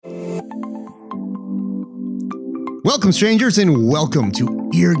Welcome, strangers, and welcome to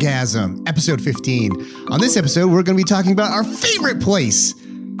Eargasm, episode 15. On this episode, we're going to be talking about our favorite place,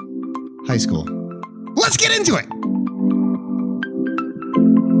 high school. Let's get into it!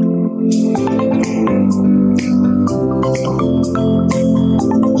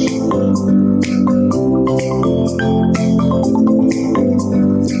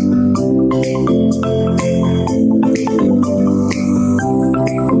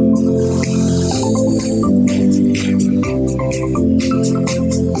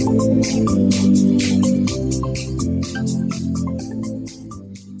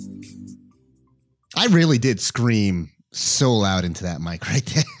 I really did scream so loud into that mic right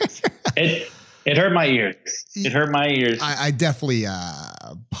there. It hurt my ears. It hurt my ears. I definitely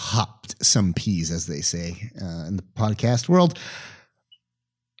popped some peas, as they say in the podcast world.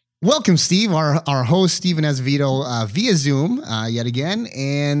 Welcome, Steve, our host, Steven Azevedo, via Zoom yet again.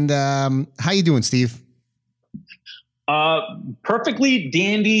 And how you doing, Steve? Perfectly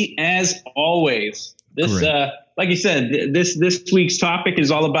dandy as always. This, like you said, this week's topic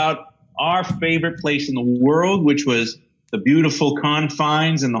is all about our favorite place in the world, which was the beautiful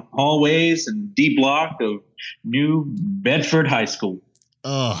confines and the hallways and D block of New Bedford High School.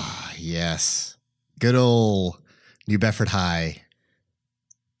 Oh, yes. Good old New Bedford High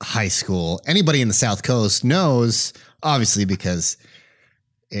School. Anybody in the South Coast knows, obviously, because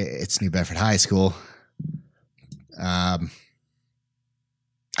it's New Bedford High School. I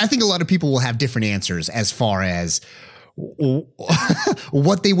think a lot of people will have different answers as far as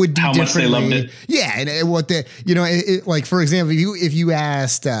what they would do how differently. Much they loved it. Yeah, and what the like for example, if you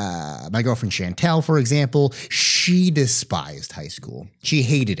asked my girlfriend Chantel, for example, she despised high school. She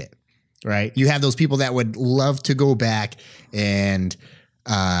hated it. Right? You have those people that would love to go back and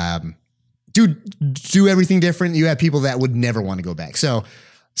do everything different. You have people that would never want to go back. So,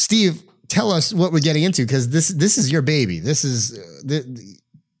 Steve, tell us what we're getting into, because this is your baby. This is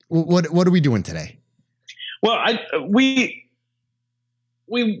what are we doing today? Well, we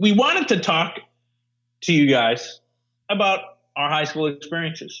wanted to talk to you guys about our high school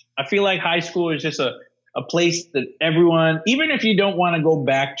experiences. I feel like high school is just a place that everyone, even if you don't want to go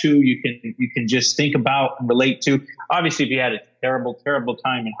back to, you can just think about and relate to. Obviously, if you had a terrible, terrible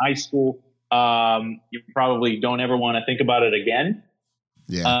time in high school, you probably don't ever want to think about it again.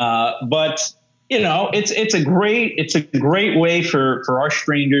 Yeah. But it's a great way for our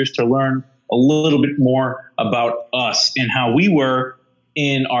strangers to learn a little bit more about us and how we were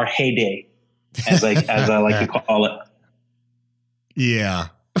in our heyday, as I like to call it. Yeah.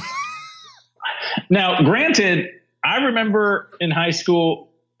 Now, granted, I remember in high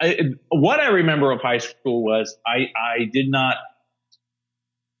school, what I remember of high school was I did not.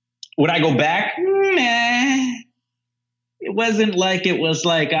 Would I go back? Nah. It wasn't like it was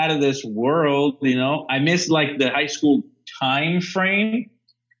like out of this world, I missed like the high school time frame,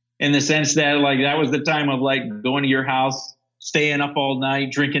 in the sense that like that was the time of like going to your house, staying up all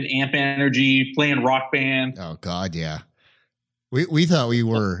night, drinking Amp Energy, playing Rock Band. Oh God, yeah. We thought we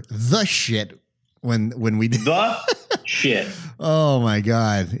were the shit when we did the shit. Oh my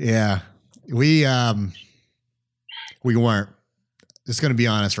God, yeah. We weren't. Just going to be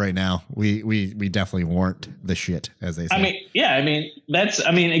honest right now. We definitely weren't the shit, as they say.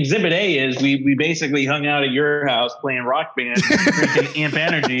 Exhibit A is we basically hung out at your house playing Rock Band, drinking Amp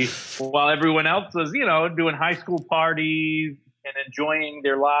Energy, while everyone else was, doing high school parties and enjoying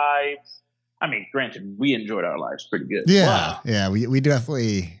their lives. I mean, granted, we enjoyed our lives pretty good. Yeah, wow. Yeah, we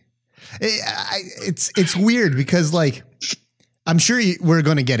definitely. It's weird because, like, I'm sure we're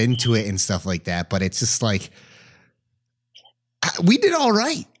going to get into it and stuff like that, but it's just like, we did all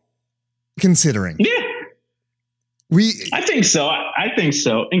right, considering. Yeah, I think so. I think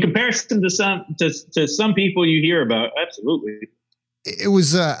so. In comparison to some people you hear about, absolutely. It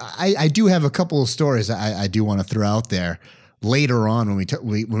was. I do have a couple of stories I do want to throw out there later on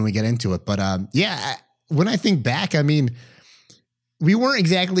when we get into it. But when I think back, I mean, we weren't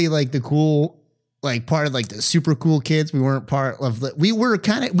exactly like the cool, like part of like the super cool kids. We weren't part of the. We were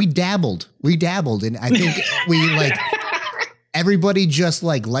kind of. We dabbled, and I think we like. Everybody just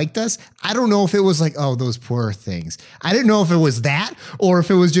like liked us. I don't know if it was like, oh, those poor things. I didn't know if it was that or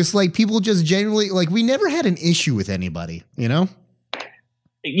if it was just like people just genuinely like we never had an issue with anybody,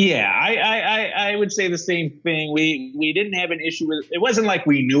 Yeah, I would say the same thing. We didn't have an issue with it. Wasn't like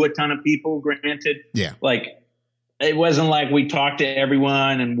we knew a ton of people, granted. Yeah. Like it wasn't like we talked to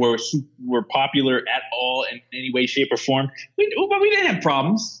everyone and were popular at all in any way, shape, or form. But we didn't have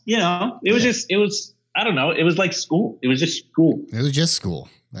problems. It was I don't know. It was like school. It was just school. It was just school.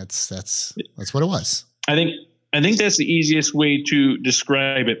 That's what it was. I think that's the easiest way to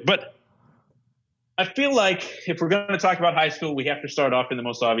describe it. But I feel like if we're going to talk about high school, we have to start off in the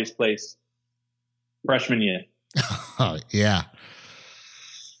most obvious place, freshman year. Oh, yeah.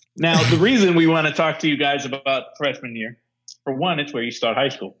 Now, the reason we want to talk to you guys about freshman year, for one, it's where you start high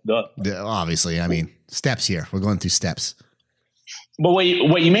school. Duh. Obviously, I mean, steps here. We're going through steps. But what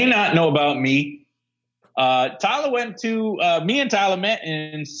you may not know about me, Tyler went to, me and Tyler met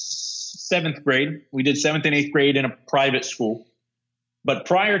in 7th grade. We did 7th and 8th grade in a private school. But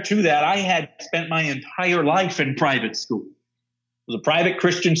prior to that, I had spent my entire life in private school. It was a private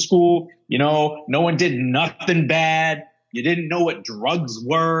Christian school. You know, no one did nothing bad. You didn't know what drugs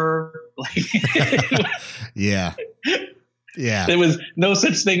were. Yeah. Yeah. There was no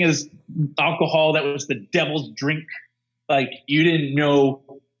such thing as alcohol. That was the devil's drink. Like, you didn't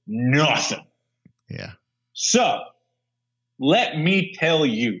know nothing. Yeah. So let me tell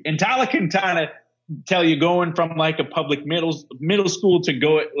you, and Tyler can kind of tell you, going from like a public middle school to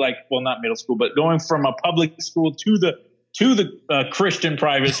go like, well, not middle school, but going from a public school to the Christian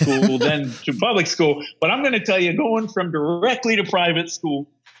private school, then to public school. But I'm going to tell you, going from directly to private school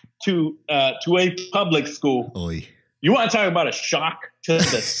to a public school. Oy. You want to talk about a shock to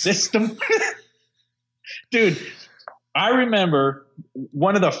the system? Dude, I remember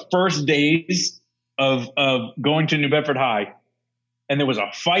one of the first days of going to New Bedford High, and there was a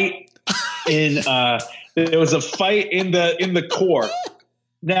fight in the core.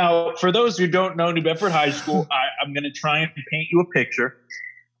 Now, for those who don't know New Bedford High School, I'm going to try and paint you a picture.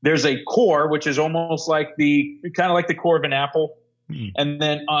 There's a core, which is almost like kind of like the core of an apple. And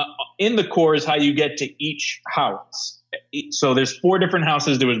then in the core is how you get to each house. So there's 4 different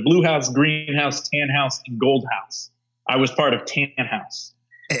houses. There was blue house, green house, tan house, and gold house. I was part of tan house.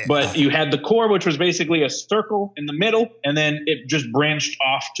 But you had the core, which was basically a circle in the middle, and then it just branched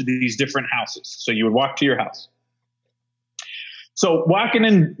off to these different houses. So you would walk to your house. So walking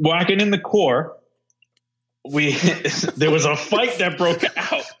in the core, there was a fight that broke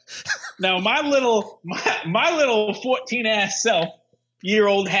out. Now my little 14-ass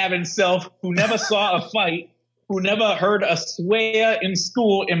year-old having self, who never saw a fight, who never heard a swear in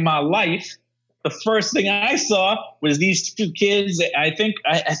school in my life, the first thing I saw was these 2 kids. I think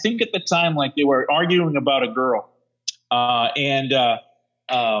at the time, like, they were arguing about a girl, and the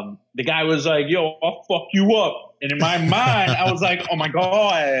guy was like, "Yo, I'll fuck you up." And in my mind, I was like, "Oh my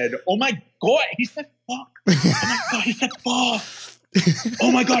god, he said fuck. Oh my god, he said fuck.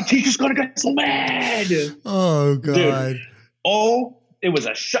 Oh my god, teacher's gonna get so mad." Oh god. Dude, it was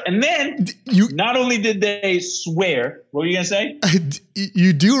a shot. And then not only did they swear, what were you gonna say?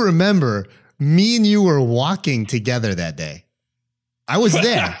 You do remember me and you were walking together that day. I was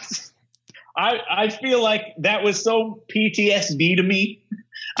there. I feel like that was so PTSD to me.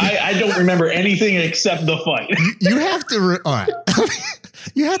 I don't remember anything except the fight. You have to. All right.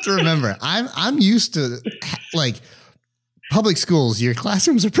 You have to remember. I'm used to like public schools. Your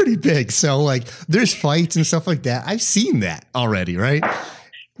classrooms are pretty big, so like there's fights and stuff like that. I've seen that already, right?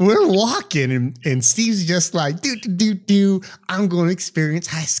 We're walking and Steve's just like, do. I'm going to experience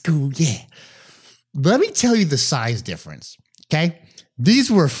high school. Yeah. Let me tell you the size difference. Okay.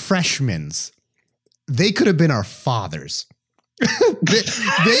 These were freshmen. They could have been our fathers.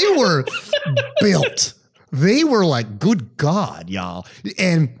 they were built. They were like, good God, y'all.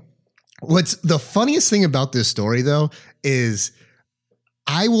 And what's the funniest thing about this story, though, is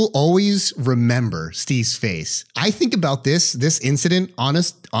I will always remember Steve's face. I think about this incident,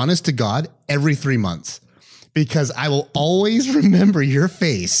 honest to God, every 3 months, because I will always remember your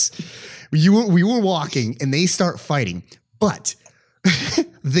face. We were walking and they start fighting, but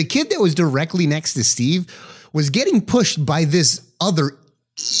the kid that was directly next to Steve was getting pushed by this other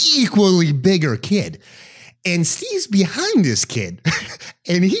equally bigger kid. And Steve's behind this kid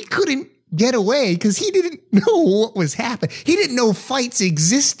and he couldn't get away because he didn't know what was happening. He didn't know fights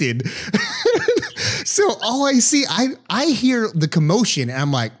existed. So all I see, I hear the commotion and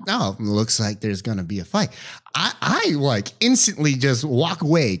I'm like, oh, looks like there's going to be a fight. I like instantly just walk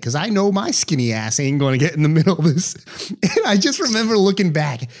away because I know my skinny ass ain't going to get in the middle of this. And I just remember looking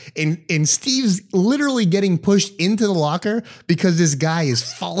back and Steve's literally getting pushed into the locker because this guy is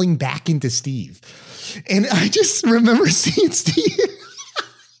falling back into Steve. And I just remember seeing Steve.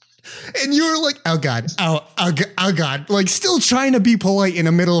 And you were like, oh God, oh God, like still trying to be polite in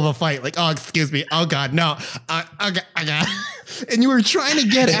the middle of a fight. Like, oh, excuse me. Oh God, no. Oh God. And you were trying to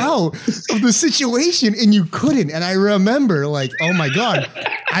get out of the situation and you couldn't. And I remember like, oh my God,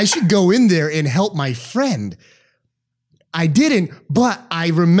 I should go in there and help my friend. I didn't, but I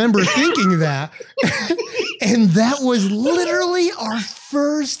remember thinking that. And that was literally our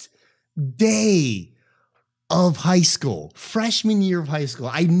first day of high school, freshman year of high school.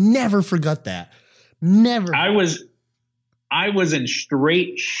 I never forgot that. Never. I was in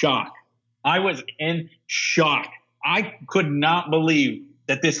straight shock. I was in shock. I could not believe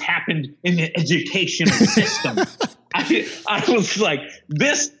that this happened in the educational system. I was like,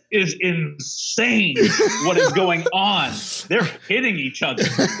 this is insane what is going on. They're hitting each other.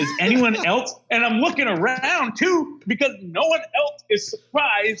 Is anyone else? And I'm looking around too because no one else is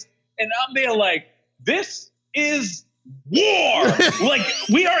surprised. And I'm there like, this is war. Like,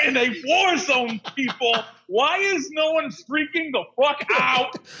 we are in a war zone, people. Why is no one freaking the fuck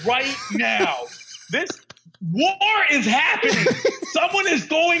out right now? This war is happening. Someone is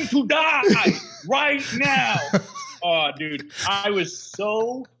going to die right now. Oh, dude, I was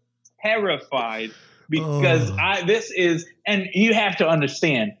so terrified because this is, and you have to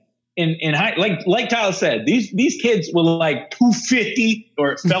understand, in high, like Tyler said, these kids were like 250,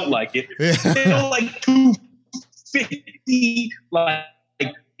 or it felt like it. They were like 250, like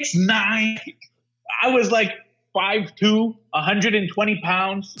 6'9". I was like 5'2", 120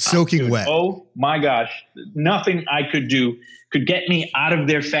 pounds. Soaking wet. Oh my gosh. Nothing I could do could get me out of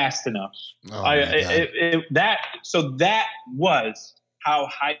there fast enough. That was how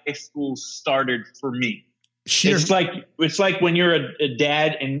high school started for me. Sure. It's like when you're a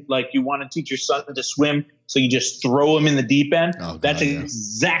dad and like you want to teach your son to swim, so you just throw him in the deep end. Oh, God, that's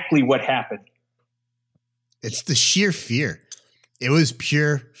exactly what happened. It's the sheer fear. It was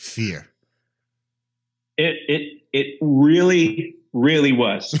pure fear. It really, really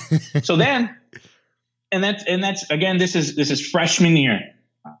was. So then, and that's again, this is freshman year.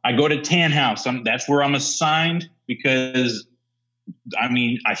 I go to Tan House. That's where I'm assigned because, I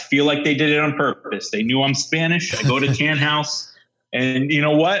mean, I feel like they did it on purpose. They knew I'm Spanish. I go to Tan House, and you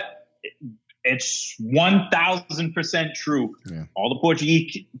know what? It's 1,000% true. Yeah. All the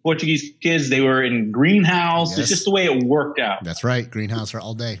Portuguese kids, they were in greenhouse. Yes. It's just the way it worked out. That's right. Greenhouse for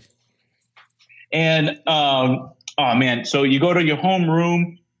all day. And, oh man. So you go to your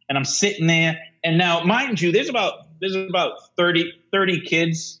homeroom and I'm sitting there, and now mind you, there's about 30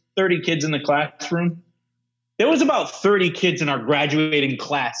 kids in the classroom. There was about 30 kids in our graduating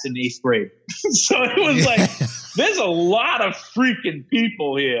class in 8th grade. So it was like, there's a lot of freaking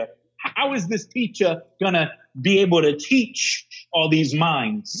people here. How is this teacher going to be able to teach all these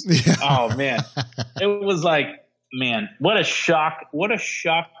minds? Yeah. Oh man. It was like, man, what a shock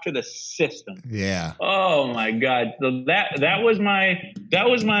to the system. Yeah. Oh my God. So that was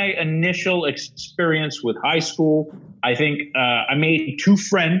my initial experience with high school. I think I made 2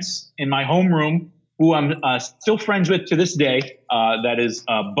 friends in my homeroom who I'm still friends with to this day. That is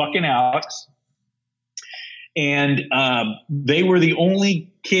Buck and Alex. And they were the only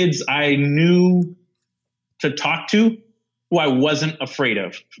kids I knew to talk to who I wasn't afraid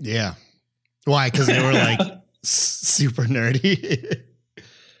of. Yeah. Why? Because they were like super nerdy.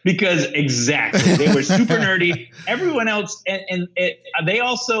 Because exactly, they were super nerdy. Everyone else, and they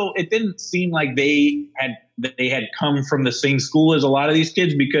also, it didn't seem like they had come from the same school as a lot of these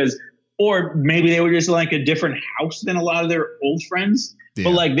kids, because, or maybe they were just like a different house than a lot of their old friends. Yeah.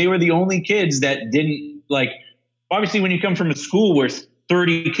 But like, they were the only kids that didn't, like, obviously when you come from a school where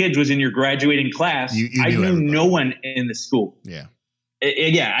 30 kids was in your graduating class, I knew everybody. No one in the school. Yeah.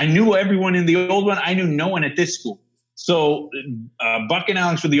 Yeah, I knew everyone in the old one. I knew no one at this school. So Buck and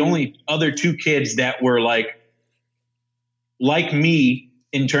Alex were the only other 2 kids that were like me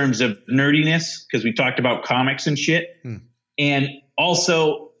in terms of nerdiness, because we talked about comics and shit. And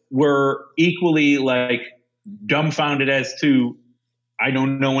also were equally like dumbfounded as to, I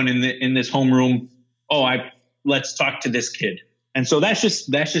don't know one in this homeroom. Let's talk to this kid. And so that's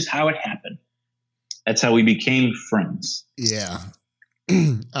just how it happened. That's how we became friends. Yeah.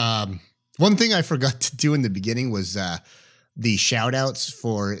 One thing I forgot to do in the beginning was the shout outs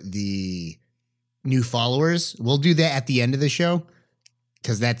for the new followers. We'll do that at the end of the show,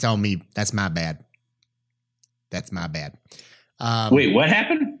 because that's on me. That's my bad. Wait, what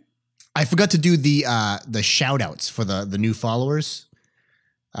happened? I forgot to do the shout outs for the new followers.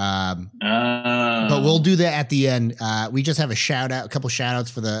 But we'll do that at the end. We just have a couple shout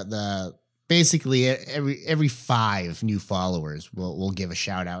outs for the basically every 5 new followers. We'll give a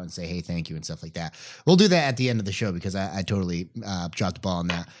shout out and say, hey, thank you and stuff like that. We'll do that at the end of the show, because I totally dropped the ball on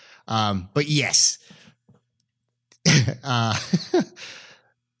that. But yes,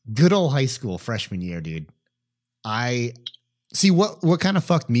 good old high school freshman year, dude. I see what kind of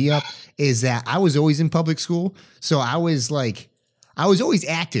fucked me up is that I was always in public school. So I was always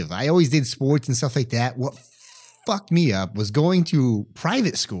active. I always did sports and stuff like that. What fucked me up was going to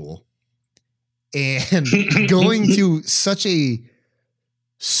private school and going to such a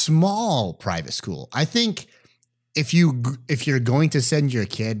small private school. I think if you're going to send your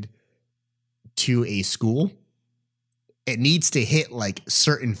kid to a school, it needs to hit like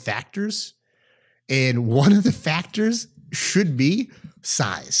certain factors. And one of the factors should be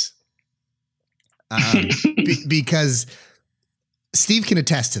size. Because Steve can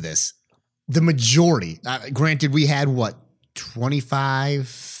attest to this. The majority, granted, we had what, 25,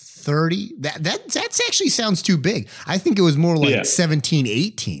 30? That's actually sounds too big. I think it was more like 17,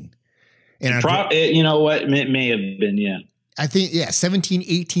 18. And you know what? It may have been, yeah. I think, 17,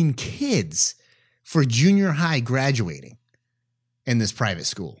 18 kids for junior high graduating in this private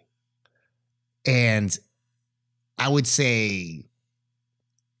school. And I would say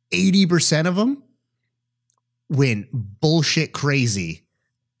 80% of them went bullshit crazy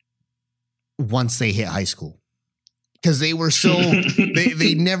once they hit high school. Because they were so,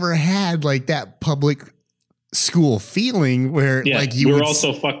 they never had like that public school feeling where like you were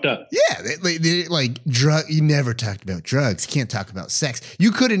also fucked up. Yeah. They like drug. You never talked about drugs. You can't talk about sex.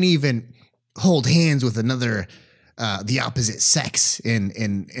 You couldn't even hold hands with another, the opposite sex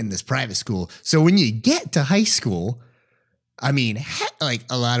in this private school. So when you get to high school, I mean, like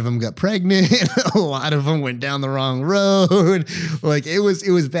a lot of them got pregnant. A lot of them went down the wrong road. Like it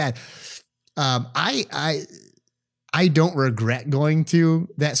was bad. I don't regret going to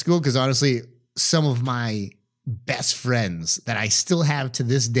that school because honestly, some of my best friends that I still have to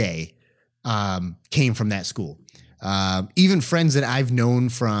this day came from that school. Even friends that I've known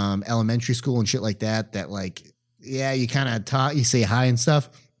from elementary school and shit like that, that like, yeah, you kind of talk, you say hi and stuff,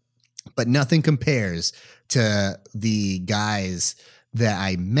 but nothing compares to the guys that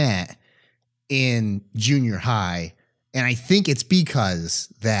I met in junior high. And I think it's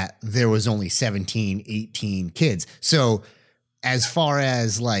because that there was only 17, 18 kids. So as far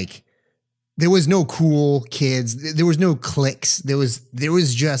as like, there was no cool kids. There was no cliques. There was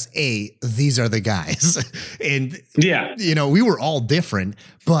just these are the guys. And you know, we were all different,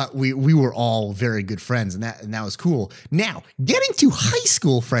 but we were all very good friends, and that was cool. Now, getting to high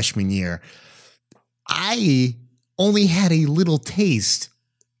school freshman year, I only had a little taste.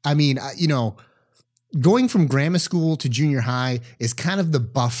 I mean, you know, going from grammar school to junior high is kind of the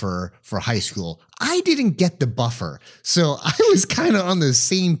buffer for high school. I didn't get the buffer. So I was kind of on the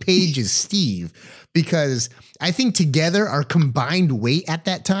same page as Steve, because I think together our combined weight at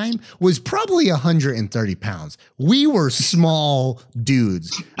that time was probably 130 pounds. We were small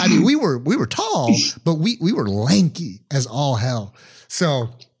dudes. I mean, we were tall, but we were lanky as all hell.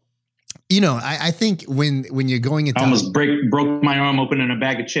 So, you know, I think when you're going into... I almost broke my arm open in a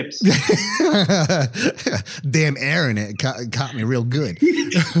bag of chips. Damn air in it caught me real good.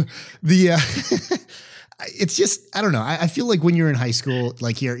 It's just, I don't know. I feel like when you're in high school,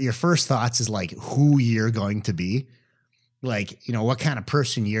 like your first thoughts is like who you're going to be. Like, you know, what kind of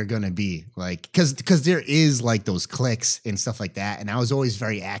person you're going to be. Like, because there is like those cliques and stuff like that. And I was always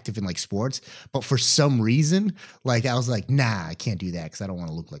very active in like sports. But for some reason, like I was like, nah, I can't do that because I don't want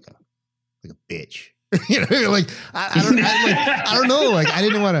to look like a bitch. You know, like I don't know. Like I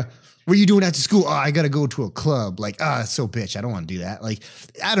didn't want to. What are you doing after school? Oh, I got to go to a club. Like, it's so bitch. I don't want to do that. Like,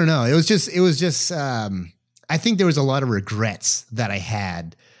 I don't know. It was just. I think there was a lot of regrets that I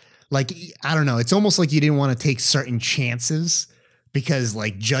had. Like, I don't know. It's almost like you didn't want to take certain chances because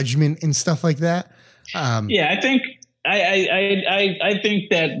like judgment and stuff like that. Yeah, I think. I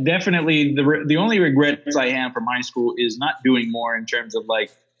think that definitely the only regrets I have from high school is not doing more in terms of like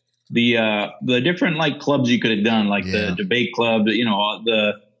the different like clubs you could have done, like the debate club, you know,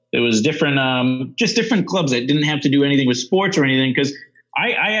 there was different, just different clubs that didn't have to do anything with sports or anything. Cause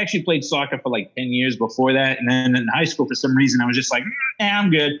I actually played soccer for like 10 years before that. And then in high school, for some reason, I was just like,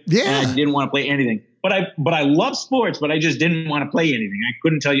 I'm good. Yeah. And I didn't want to play anything, but I love sports, but I just didn't want to play anything. I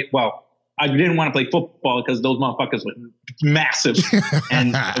couldn't tell you. Well, I didn't want to play football because those motherfuckers were massive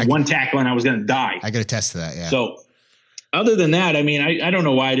and one tackle and I was going to die. I could attest to that. Yeah. So, other than that, I mean, I don't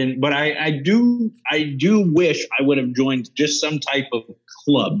know why I didn't, but I do wish I would have joined just some type of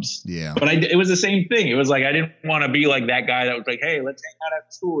clubs. Yeah. But it was the same thing. It was like I didn't want to be like that guy that was like, hey, let's hang out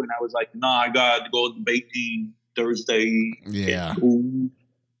after school. And I was like, nah, I got to go to the debate team Thursday. Yeah.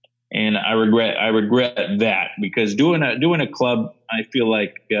 And I regret that because doing a club, I feel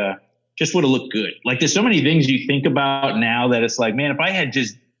like just would have looked good. Like there's so many things you think about now that it's like, man, if I had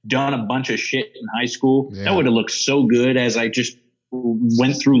just done a bunch of shit in high school, that would have looked so good as I just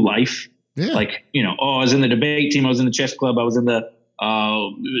went through life. Yeah. Like, you know, I was in the debate team, I was in the chess club, I was in the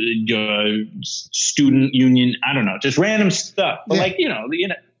student union. I don't know, just random stuff. But like, you know,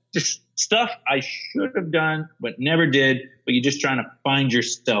 just stuff I should have done but never did. But you're just trying to find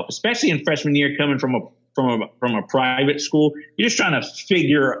yourself, especially in freshman year, coming from a private school. You're just trying to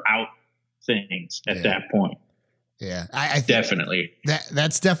figure out things at that point. Yeah, I think definitely.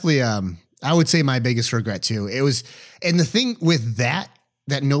 That's definitely I would say my biggest regret too. And the thing with that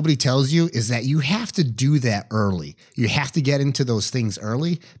nobody tells you is that you have to do that early. You have to get into those things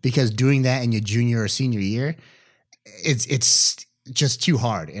early, because doing that in your junior or senior year, it's just too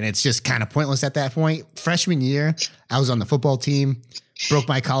hard. And it's just kind of pointless at that point. Freshman year, I was on the football team, broke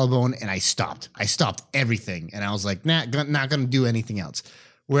my collarbone, and I stopped. I stopped everything. And I was like, not going to do anything else.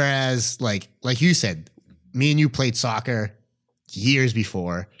 Whereas like you said, me and you played soccer years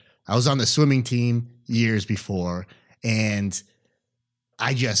before. I was on the swimming team years before, and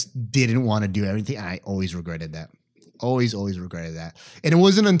I just didn't want to do everything. I always regretted that. Always regretted that. And it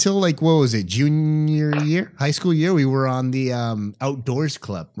wasn't until like, what was it? Junior year, high school year. We were on the outdoors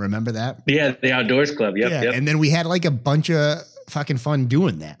club. Remember that? Yeah. The outdoors club. Yep. Yeah. Yep. And then we had like a bunch of fucking fun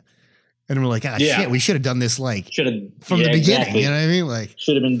doing that. And we're like, shit, we should have done this like from the beginning. Exactly. You know what I mean? Like,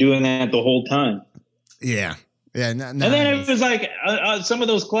 should have been doing that the whole time. Yeah. Yeah. And then it was like some of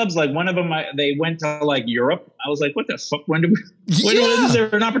those clubs, like one of them, they went to like Europe. I was like, what the fuck? When is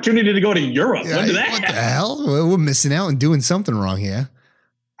there an opportunity to go to Europe? Yeah, when did that happen? What the hell? We're missing out and doing something wrong here.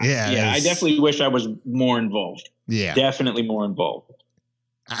 Yeah. Yeah. I definitely wish I was more involved. Yeah. Definitely more involved.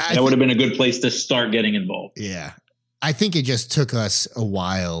 That would have been a good place to start getting involved. Yeah. I think it just took us a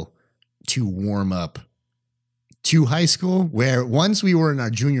while to warm up to high school, where once we were in our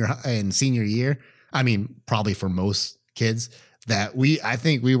junior and senior year, I mean, probably for most kids, that I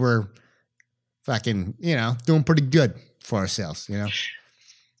think we were fucking, doing pretty good for ourselves,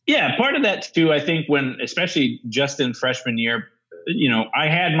 Yeah, part of that too, I think especially just in freshman year, I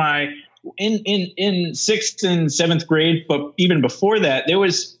had in 6th and 7th grade, but even before that, there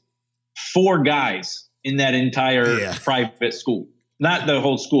was 4 guys in that entire private school, not the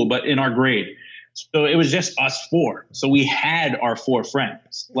whole school, but in our grade. So it was just us 4. So we had our 4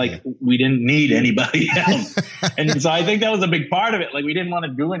 friends. Like we didn't need anybody else. And so I think that was a big part of it. Like we didn't want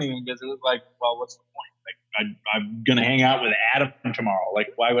to do anything because it was like, well, what's the point? Like I'm going to hang out with Adam tomorrow.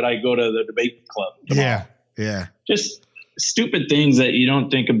 Like why would I go to the debate club tomorrow? Yeah. Just stupid things that you don't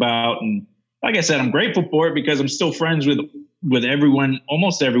think about. And like I said, I'm grateful for it because I'm still friends with everyone,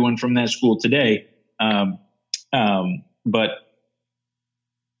 almost everyone from that school today. But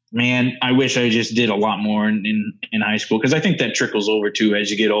man, I wish I just did a lot more in high school, because I think that trickles over too as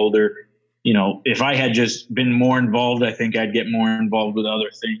you get older. If I had just been more involved, I think I'd get more involved with other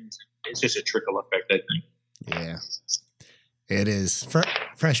things. It's just a trickle effect, I think. Yeah, it is.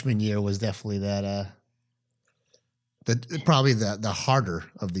 Freshman year was definitely that. Probably the harder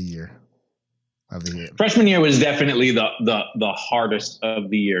of the year. Freshman year was definitely the hardest of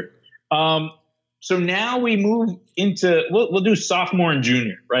the year. So now we move into we'll do sophomore and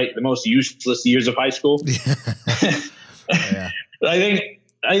junior, right? The most useless years of high school. Yeah. I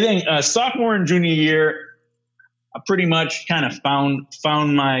think sophomore and junior year, I pretty much kind of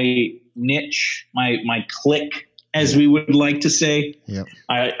found my niche, my clique, as we would like to say. Yep.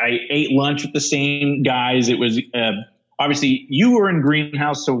 I ate lunch with the same guys. It was obviously you were in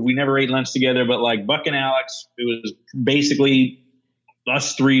greenhouse, so we never ate lunch together. But like Buck and Alex, it was basically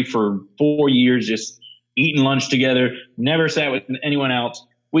us 3 for 4 years, just eating lunch together, never sat with anyone else.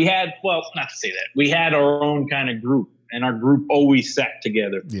 We had, not to say that, we had our own kind of group, and our group always sat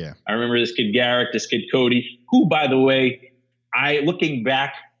together. Yeah. I remember this kid Garrick, this kid Cody, who, by the way, looking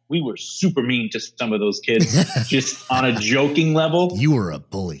back, we were super mean to some of those kids, just on a joking level. You were a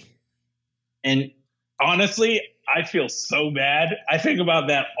bully. And honestly, I feel so bad. I think about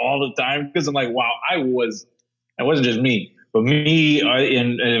that all the time, because I'm like, wow, it wasn't just me. But me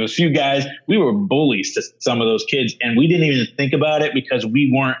and a few guys, we were bullies to some of those kids, and we didn't even think about it because we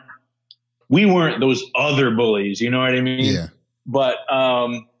weren't those other bullies. You know what I mean? Yeah. But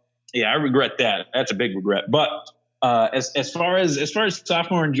I regret that. That's a big regret. But as far as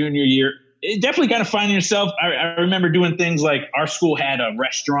sophomore and junior year, it definitely kind of finding yourself. I remember doing things like our school had a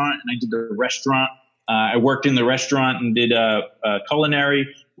restaurant, and I did the restaurant. I worked in the restaurant and did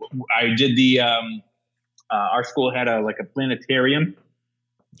culinary. I did our school had a planetarium.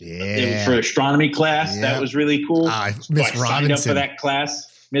 Yeah. It was for astronomy class. Yeah. That was really cool. Miss Robinson. Signed up for that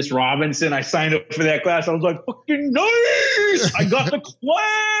class. Miss Robinson. I signed up for that class. I was like, fucking nice. I got the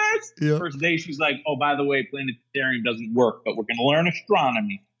class. Yep. First day, she's like, oh, by the way, planetarium doesn't work, but we're going to learn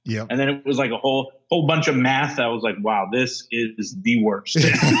astronomy. Yep. And then it was like a whole bunch of math. I was like, wow, this is the worst.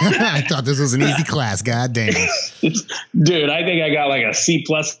 I thought this was an easy class. God damn. Dude, I think I got like a C+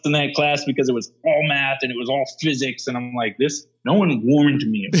 in that class because it was all math and it was all physics. And I'm like, no one warned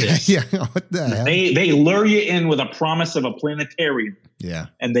me of this. Yeah. What the hell? They lure you in with a promise of a planetarium. Yeah.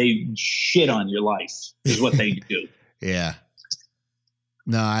 And they shit on your life is what they do. Yeah.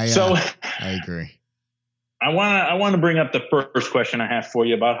 No, I agree. I want to bring up the first question I have for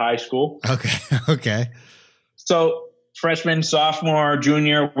you about high school. Okay. Okay. So freshman, sophomore,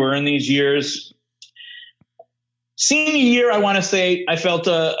 junior, we're in these years. Senior year, I want to say I felt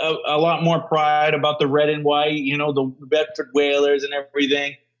a lot more pride about the red and white, the Bedford Whalers and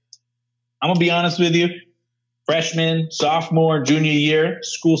everything. I'm going to be honest with you. Freshman, sophomore, junior year,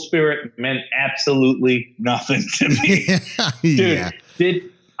 school spirit meant absolutely nothing to me. Yeah.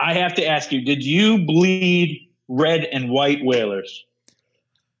 Dude, I have to ask you, did you bleed red and white Whalers?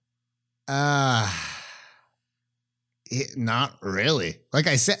 Not really. Like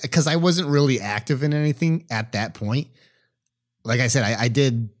I said, because I wasn't really active in anything at that point. Like I said, I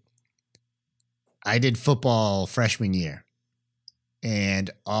did football freshman year, and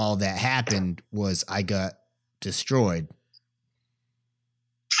all that happened was I got destroyed,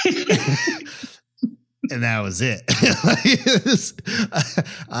 and that was it.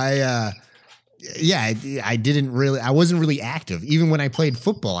 I wasn't really active. Even when I played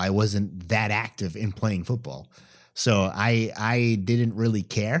football, I wasn't that active in playing football. So I didn't really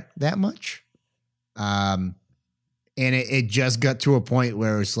care that much. And it just got to a point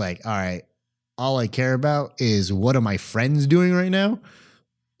where it's like, all right, all I care about is what are my friends doing right now?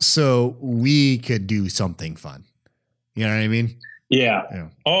 So we could do something fun. You know what I mean? Yeah.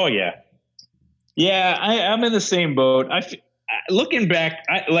 Oh yeah. Yeah. I'm in the same boat. Looking back,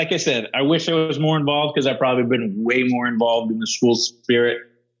 like I said, I wish I was more involved because I've probably been way more involved in the school spirit.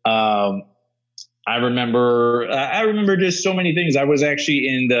 I remember just so many things. I was actually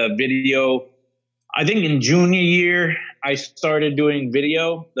in the video. I think in junior year, I started doing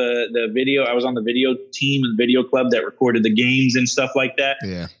video. The video, I was on the video team and video club that recorded the games and stuff like that.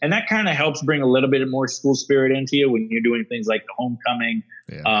 Yeah. And that kind of helps bring a little bit more school spirit into you when you're doing things like the homecoming,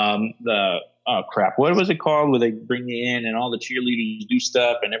 what was it called? Where they bring you in and all the cheerleaders do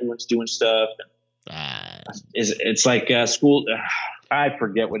stuff and everyone's doing stuff. It's like school. I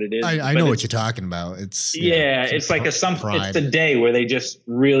forget what it is. I know what you're talking about. It's it's like it's a day where they just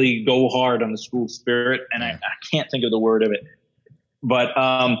really go hard on the school spirit, and I can't think of the word of it. But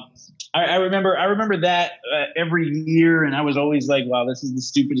I remember that every year, and I was always like, wow, this is the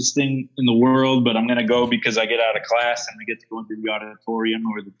stupidest thing in the world, but I'm going to go because I get out of class and we get to go into the auditorium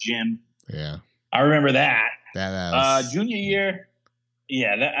or the gym. Yeah. I remember that. That was, junior year.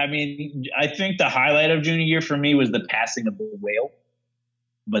 Yeah. I think the highlight of junior year for me was the passing of the whale,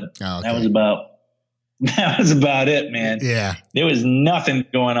 but that was about it, man. Yeah. There was nothing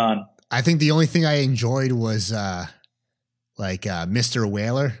going on. I think the only thing I enjoyed was Mr.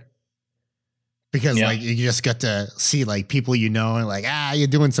 Whaler, because like you just got to see like people and like, you're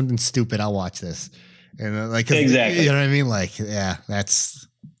doing something stupid, I'll watch this. And exactly. You know what I mean? Like, yeah, that's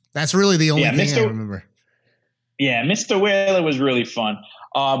really the only thing I remember. Yeah, Mr. Whaler was really fun.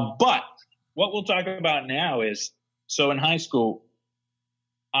 But what we'll talk about now is, so in high school,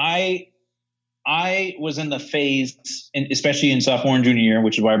 I was in the phase, especially in sophomore and junior year,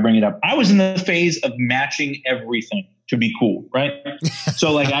 which is why I bring it up. I was in the phase of matching everything to be cool, right?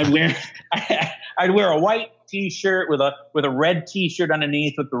 So like I'd wear a white T-shirt with a red T-shirt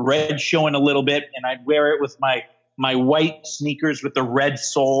underneath with the red showing a little bit, and I'd wear it with my white sneakers with the red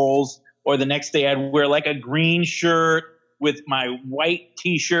soles. Or the next day I'd wear like a green shirt with my white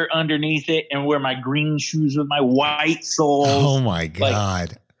T-shirt underneath it and wear my green shoes with my white soles. Oh my God.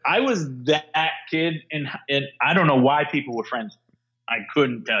 Like, I was that kid, and I don't know why people were friends. I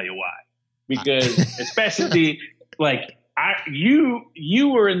couldn't tell you why, because especially like you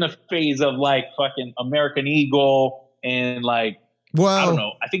were in the phase of like fucking American Eagle and like, I don't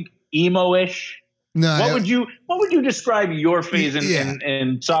know, I think emo-ish. No, what would you describe your phase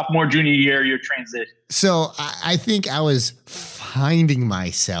in sophomore, junior year, your transition? So I think I was finding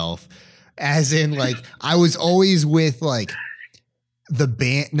myself, as in like I was always with like the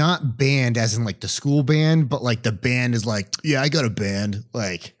band, not band as in like the school band, but like the band is like, I got a band,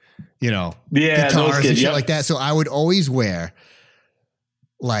 like, guitars and shit like that. So I would always wear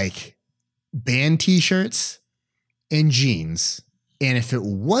like band T-shirts and jeans. And if it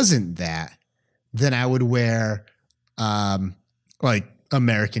wasn't that, then I would wear like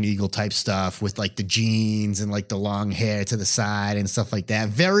American Eagle type stuff with like the jeans and like the long hair to the side and stuff like that.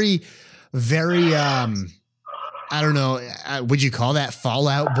 Very, very, I don't know, would you call that Fall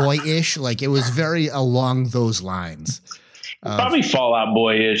Out Boy-ish? Like it was very along those lines. Probably Fall Out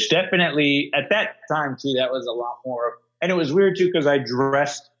Boy-ish. Definitely at that time too, that was a lot more. And it was weird too because I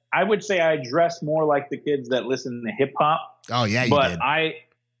would say I dressed more like the kids that listen to hip hop. Oh yeah, you did.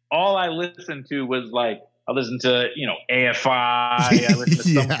 All I listened to was like, I listened to, AFI, I listened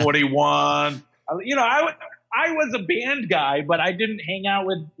to Sum 41. I was a band guy, but I didn't hang out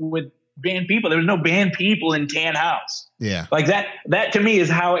with band people. There was no band people in Tan House. Yeah. Like that to me is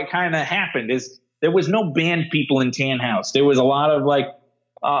how it kind of happened. Is there was no band people in Tan House. There was a lot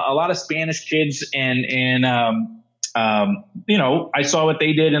of Spanish kids and you know, I saw what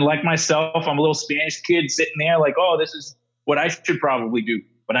they did, and like myself, I'm a little Spanish kid sitting there like, oh, this is what I should probably do.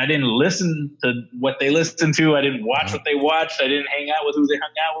 But I didn't listen to what they listened to. I didn't watch what they watched. I didn't hang out with who they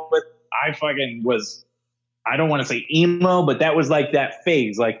hung out with. I fucking was, I don't want to say emo, but that was like that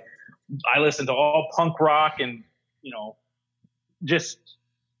phase. Like I listened to all punk rock and, you know, just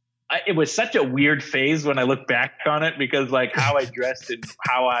it was such a weird phase when I look back on it, because like how I dressed and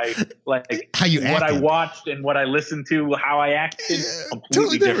how I like how you what acted. I watched and what I listened to, how I acted,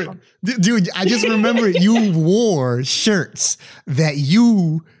 completely totally different. Dude, I just remember you wore shirts that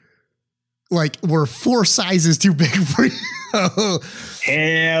you like were 4 sizes too big for you.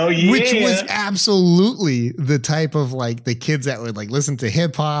 Hell yeah. Which was absolutely the type of like the kids that would like listen to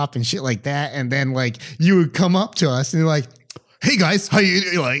hip hop and shit like that. And then like you would come up to us and you're like, hey guys, how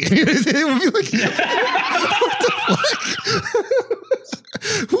you like? It would be like, what the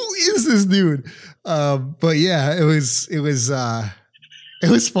fuck? Who is this dude? But yeah, it was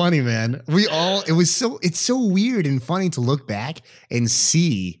funny, man. It's so weird and funny to look back and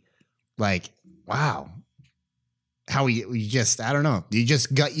see, like, wow, how you just, I don't know, you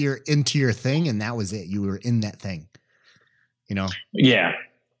just got into your thing and that was it. You were in that thing, you know? Yeah,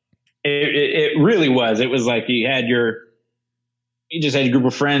 it really was. It was like you just had a group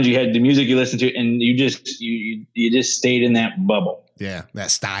of friends, you had the music you listened to, and you just stayed in that bubble. Yeah,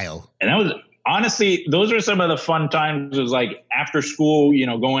 that style. And that was honestly, those are some of the fun times. It was like after school, you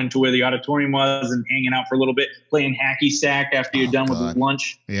know, going to where the auditorium was and hanging out for a little bit, playing hacky sack after you're done with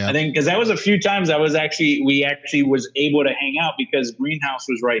lunch. Yeah. I think because that was a few times we actually was able to hang out because Greenhouse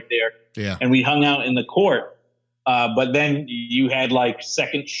was right there. Yeah. And we hung out in the court. But then you had like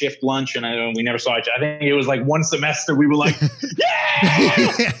second shift lunch, and we never saw each other. I think it was like one semester we were like,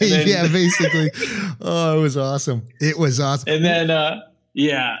 yeah, yeah, basically. Oh, it was awesome. It was awesome. And then,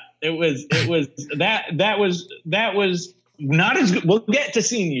 it was that was not as good. We'll get to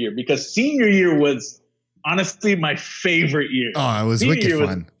senior year, because senior year was honestly my favorite year. Oh, it was senior wicked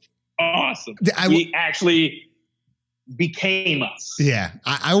fun. Awesome. We actually became us. Yeah.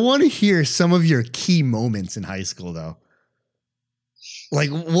 I want to hear some of your key moments in high school though. Like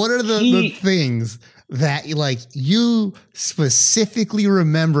what are the things that like you specifically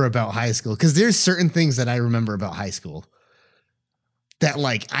remember about high school? Because there's certain things that I remember about high school that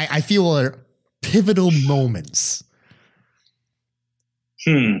like I feel are pivotal moments.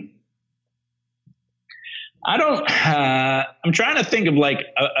 I'm trying to think of like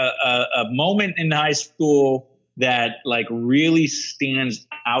a moment in high school that like really stands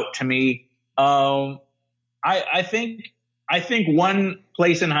out to me. I think one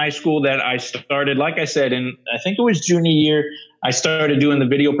place in high school that I started, like I said, and I think it was junior year, I started doing the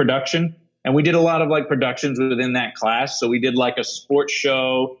video production, and we did a lot of like productions within that class. So we did like a sports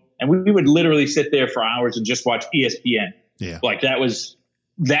show, and we would literally sit there for hours and just watch ESPN. Yeah. Like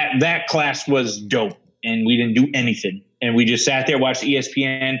that class was dope, and we didn't do anything. And we just sat there, watched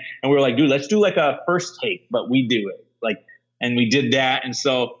ESPN, and we were like, dude, let's do like a first take, but we do it. Like, and we did that. And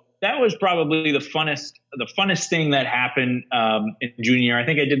so that was probably the funnest thing that happened in junior year. I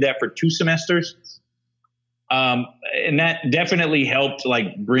think I did that for 2 semesters. And that definitely helped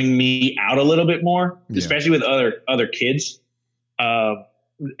like bring me out a little bit more, especially with other kids,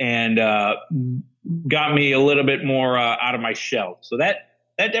 and got me a little bit more out of my shell. So that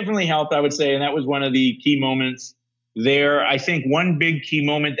definitely helped, I would say. And that was one of the key moments there. I think one big key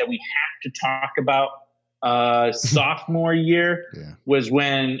moment that we have to talk about sophomore year was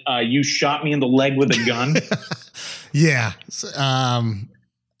when you shot me in the leg with a gun. Yeah.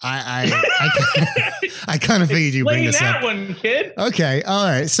 I kind of figured you bring this up. One, kid. Okay. All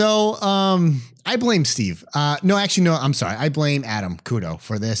right. So I blame Steve. No, I'm sorry. I blame Adam Kudo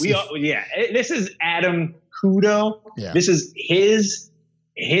for this. This is Adam Kudo. Yeah. This is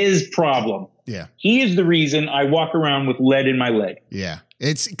his problem. Yeah. He is the reason I walk around with lead in my leg. Yeah.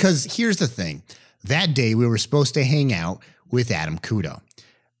 It's because here's the thing. That day we were supposed to hang out with Adam Kudo.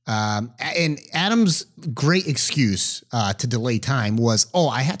 And Adam's great excuse to delay time was,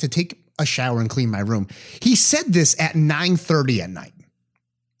 I had to take a shower and clean my room. He said this at 9:30 at night.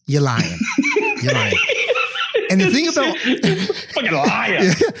 You're lying. You're lying. And the thing about fucking liar.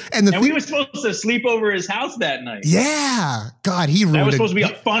 Yeah, and we were supposed to sleep over his house that night. Yeah. God, he ruined that was supposed to be a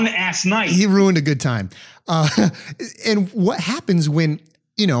fun ass night. He ruined a good time. And what happens when,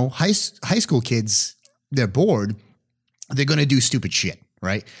 high school kids, they're bored, they're going to do stupid shit.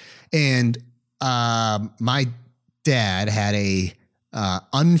 Right. And my dad had a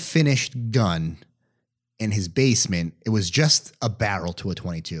unfinished gun in his basement. It was just a barrel to a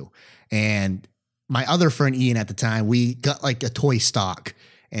 22. And my other friend Ian at the time, we got like a toy stock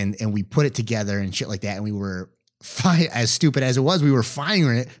and we put it together and shit like that. And we were as stupid as it was, we were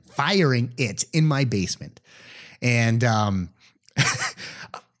firing it in my basement. And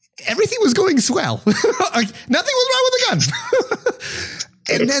everything was going swell. Like, nothing was wrong with the gun.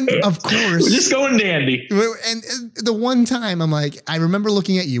 And then, of course, we're just going dandy. And the one time I'm like, I remember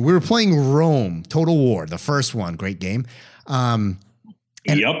looking at you. We were playing Rome, Total War, the first one. Great game. And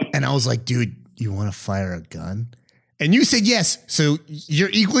I was like, dude, you want to fire a gun? And you said yes. So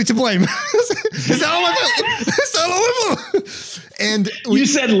you're equally to blame. It's not all my fault. It's not all my fault. And you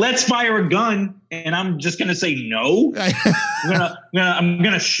said, let's fire a gun. And I'm just going to say no. I'm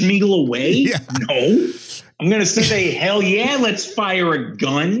gonna schmeagle away. Yeah. No. I'm going to say, hell yeah, let's fire a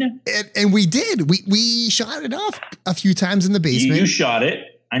gun. And we did. We shot it off a few times in the basement. You shot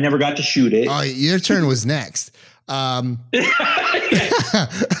it. I never got to shoot it. Oh, your turn was next. Well, we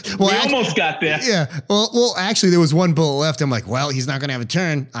almost got there. Yeah. Well, actually, there was one bullet left. I'm like, well, he's not going to have a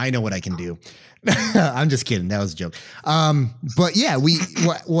turn. I know what I can do. I'm just kidding. That was a joke. But yeah,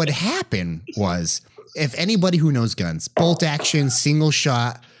 what happened was, if anybody who knows guns, bolt action, single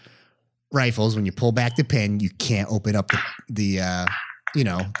shot rifles, when you pull back the pin, you can't open up the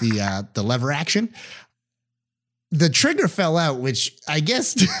lever action. The trigger fell out, which I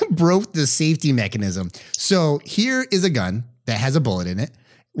guess broke the safety mechanism. So here is a gun that has a bullet in it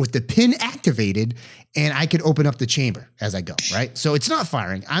with the pin activated, and I could open up the chamber as I go, right? So it's not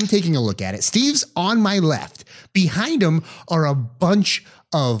firing. I'm taking a look at it. Steve's on my left. Behind him are a bunch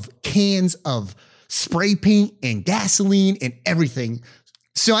of cans of spray paint and gasoline and everything.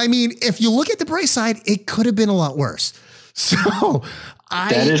 So, I mean, if you look at the bright side, it could have been a lot worse. So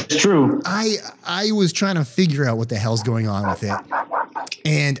that is true. I was trying to figure out what the hell's going on with it.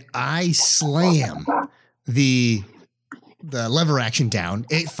 And I slam the lever action down.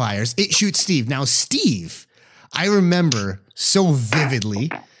 It fires. It shoots Steve. Now, Steve, I remember so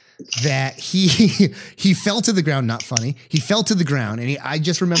vividly that he fell to the ground. Not funny. He fell to the ground. And I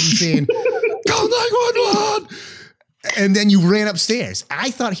just remember saying, "Call 911." And then you ran upstairs.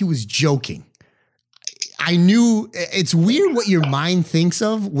 I thought he was joking. I knew it's weird what your mind thinks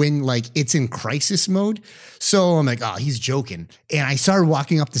of when like it's in crisis mode. So I'm like, oh, he's joking. And I started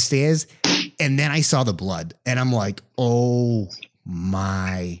walking up the stairs and then I saw the blood and I'm like, oh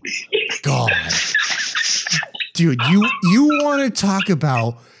my God. Dude, you want to talk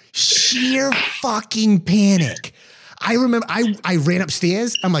about sheer fucking panic. I remember I ran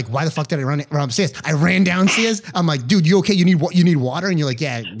upstairs. I'm like, why the fuck did I run upstairs? I ran downstairs. I'm like, dude, you okay? You need water? And you're like,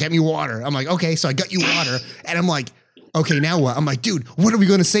 yeah, get me water. I'm like, okay. So I got you water. And I'm like, okay, now what? I'm like, dude, what are we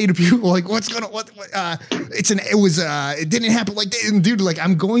going to say to people? Like, it didn't happen like that. And dude, like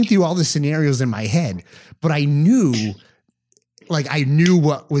I'm going through all the scenarios in my head, but I knew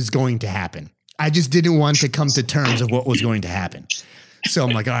what was going to happen. I just didn't want to come to terms of what was going to happen. So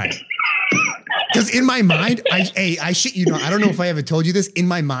I'm like, all right. Because in my mind, I shit you not, I don't know if I ever told you this. In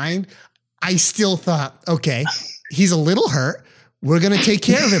my mind, I still thought, okay, he's a little hurt. We're gonna take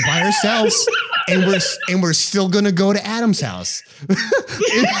care of it by ourselves, and we're still gonna go to Adam's house,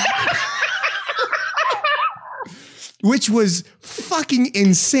 which was fucking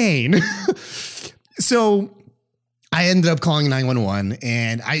insane. So I ended up calling 911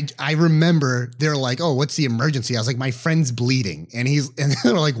 and I remember they're like, oh, what's the emergency? I was like, my friend's bleeding. And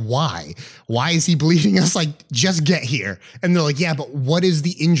they're like, why? Why is he bleeding? I was like, just get here. And they're like, yeah, but what is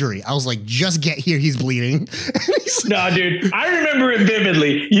the injury? I was like, just get here. He's bleeding. No, dude, I remember it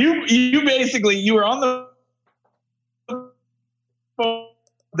vividly. You were on the phone.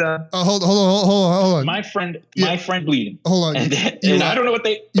 Hold on. My friend bleeding. Hold on. And I don't know what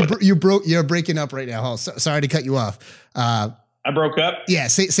you're breaking up right now. Sorry to cut you off. I broke up. Yeah.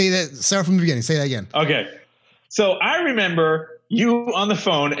 Say that. Start from the beginning. Say that again. Okay. So I remember you on the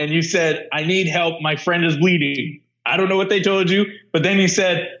phone and you said, I need help. My friend is bleeding. I don't know what they told you, but then you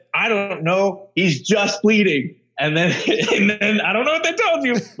said, I don't know. He's just bleeding. And then I don't know what they told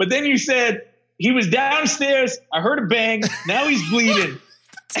you, but then you said he was downstairs. I heard a bang. Now he's bleeding.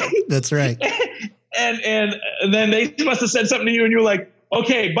 That's right. And then they must have said something to you and you were like,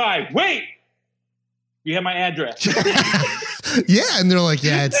 okay, bye. Wait, you have my address. Yeah. And they're like,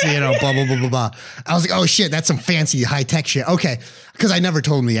 yeah, it's, blah, blah, blah, blah, blah. I was like, oh shit, that's some fancy high tech shit. Okay. Cause I never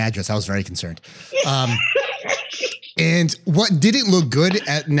told them the address. I was very concerned. And what didn't look good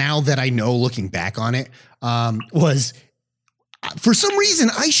at now that I know looking back on it, was for some reason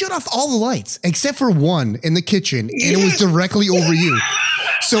I shut off all the lights except for one in the kitchen and it was directly over you.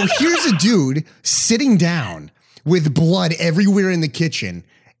 So here's a dude sitting down with blood everywhere in the kitchen,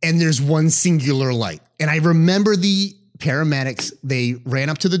 and there's one singular light. And I remember the paramedics, they ran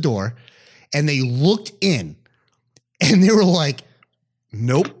up to the door and they looked in and they were like,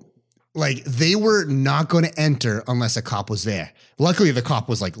 nope. Like they were not going to enter unless a cop was there. Luckily, the cop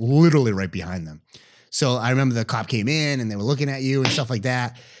was like literally right behind them. So I remember the cop came in and they were looking at you and stuff like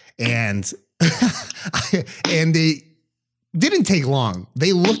that. And, and they didn't take long.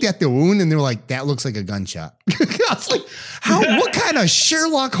 They looked at the wound and they were like, that looks like a gunshot. I was like, what kind of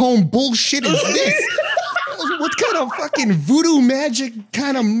Sherlock Holmes bullshit is this? What kind of fucking voodoo magic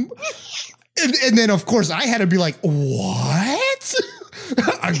kind of, and then of course I had to be like, what?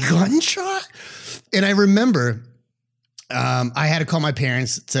 A gunshot? And I remember, I had to call my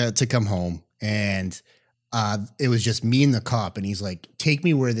parents to come home, and it was just me and the cop, and he's like, take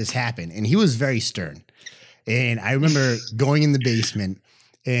me where this happened. And he was very stern. And I remember going in the basement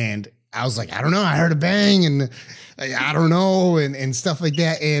and I was like, I don't know. I heard a bang and I don't know. And stuff like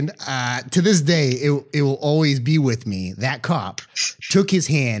that. And to this day, it will always be with me. That cop took his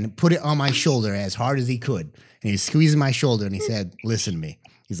hand, put it on my shoulder as hard as he could. And he was squeezing my shoulder and he said, listen to me.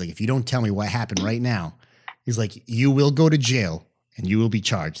 He's like, if you don't tell me what happened right now, he's like, you will go to jail and you will be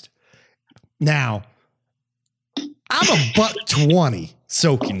charged. Now, I'm a $120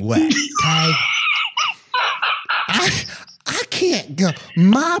 soaking wet. Okay? I can't go.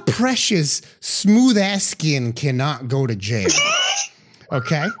 My precious smooth ass skin cannot go to jail.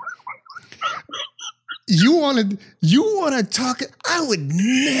 Okay? You want to talk? I would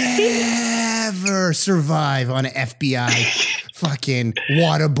never survive on an FBI fucking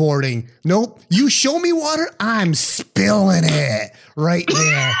waterboarding. Nope. You show me water, I'm spilling it right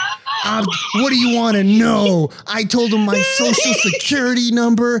there. What do you want to know? I told him my social security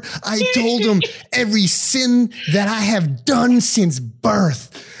number. I told him every sin that I have done since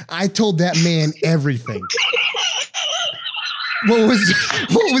birth. I told that man everything. What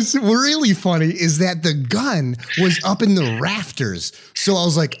was really funny is that the gun was up in the rafters. So I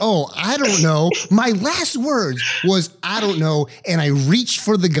was like, oh, I don't know. My last words was, I don't know. And I reached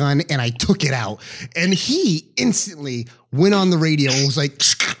for the gun and I took it out. And he instantly went on the radio and was like,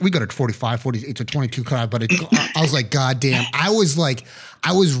 we got a 45, 48 to 22 car. But I was like, God damn. I was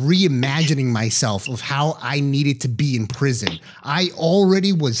reimagining myself of how I needed to be in prison. I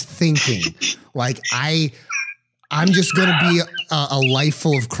already was thinking like, I'm just going to be a life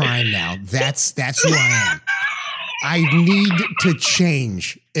full of crime now. That's who I am. I need to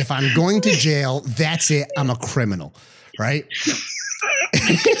change. If I'm going to jail, that's it. I'm a criminal, right?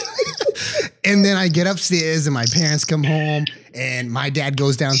 And then I get upstairs and my parents come home and my dad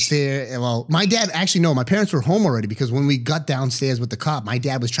goes downstairs. Well, my parents were home already because when we got downstairs with the cop, my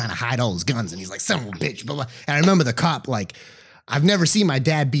dad was trying to hide all his guns and he's like, son of a bitch, blah, blah. And I remember the cop like, I've never seen my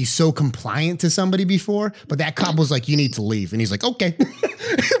dad be so compliant to somebody before, but that cop was like, you need to leave. And he's like, okay.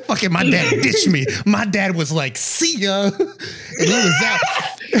 Fucking my dad ditched me. My dad was like, see ya. And he was out.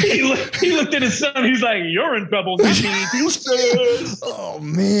 He looked at his son. He's like, you're in trouble. Oh,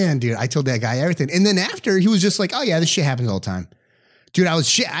 man, dude. I told that guy everything. And then after, he was just like, oh, yeah, this shit happens all the time. Dude,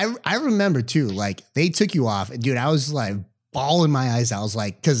 I remember, too, like, they took you off. Dude, I was like bawling my eyes out. I was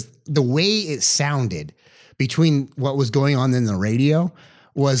like, because the way it sounded between what was going on in the radio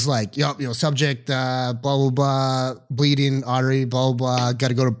was like, subject, blah, blah, blah, bleeding artery, blah, blah, blah, got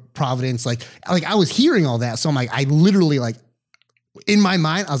to go to Providence. Like I was hearing all that. So I'm like, I literally like in my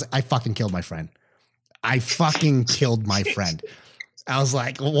mind, I was like, I fucking killed my friend. I was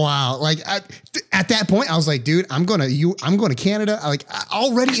like, wow. Like at that point I was like, dude, I'm going to Canada. Like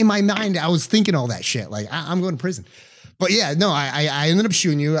already in my mind, I was thinking all that shit. Like I'm going to prison. But yeah, no, I ended up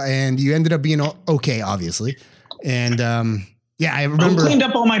shooting you and you ended up being okay, obviously. And yeah, I remember. Who cleaned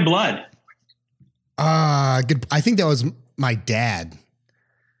up all my blood? Good. I think that was my dad.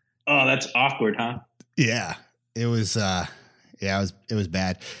 Oh, that's awkward, huh? Yeah, it was. It was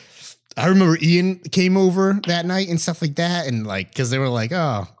bad. I remember Ian came over that night and stuff like that. And like, cause they were like,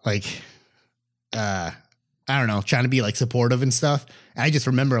 oh, like, I don't know, trying to be like supportive and stuff. And I just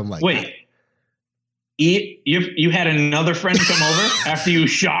remember I'm like, wait. You had another friend come over after you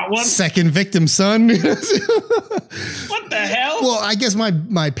shot one? Second victim, son. What the hell? Well, I guess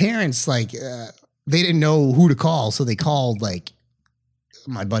my parents, like, they didn't know who to call. So they called, like,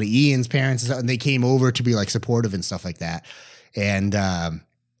 my buddy Ian's parents and they came over to be, like, supportive and stuff like that. And,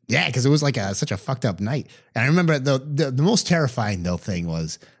 yeah, because it was, like, such a fucked up night. And I remember the most terrifying, though, thing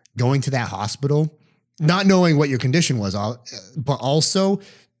was going to that hospital, not knowing what your condition was, but also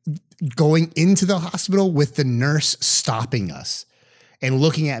going into the hospital with the nurse stopping us and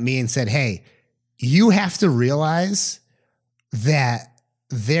looking at me and said, hey, you have to realize that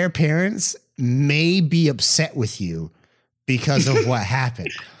their parents may be upset with you because of what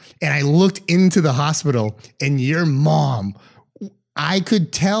happened. And I looked into the hospital, and your mom, I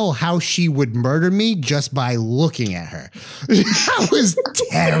could tell how she would murder me just by looking at her. I was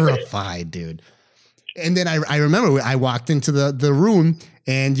terrified, dude. And then I remember I walked into the room,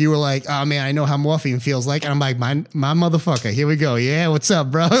 and you were like, "Oh man, I know how morphine feels like." And I'm like, "My motherfucker, here we go. Yeah, what's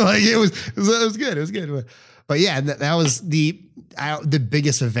up, bro?" Like it was good. It was good. But yeah, that was the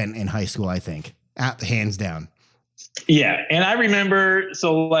biggest event in high school, I think, hands down. Yeah, and I remember,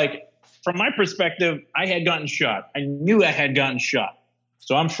 so like from my perspective, I had gotten shot. I knew I had gotten shot.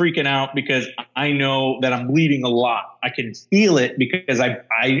 So I'm freaking out because I know that I'm bleeding a lot. I can feel it because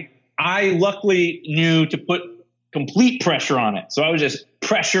I luckily knew to put complete pressure on it. So I was just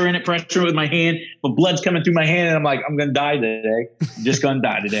pressuring it with my hand. But blood's coming through my hand, and I'm like, I'm going to die today. I'm just going to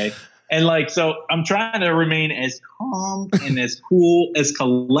die today. And like, so I'm trying to remain as calm and as cool, as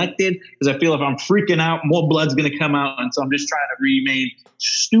collected, because I feel if I'm freaking out, more blood's going to come out. And so I'm just trying to remain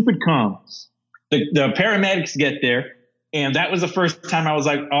stupid calm. The paramedics get there, and that was the first time I was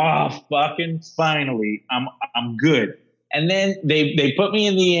like, oh, fucking finally, I'm good. And then they put me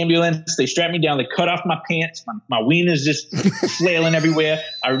in the ambulance. They strapped me down. They cut off my pants. My wiener's just flailing everywhere.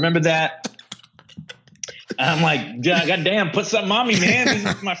 I remember that. I'm like, goddamn, put something on me, man. These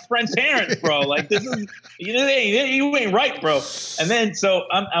are my friend's parents, bro. Like, this is, you ain't right, bro. And then, so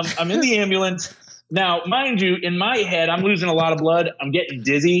I'm in the ambulance. Now, mind you, in my head, I'm losing a lot of blood. I'm getting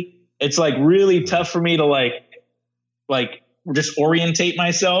dizzy. It's like really tough for me to like just orientate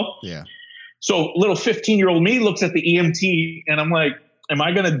myself. Yeah. So little 15-year-old me looks at the EMT, and I'm like, am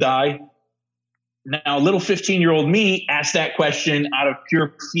I going to die? Now, little 15-year-old me asked that question out of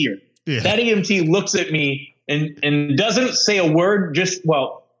pure fear. Yeah. That EMT looks at me and doesn't say a word.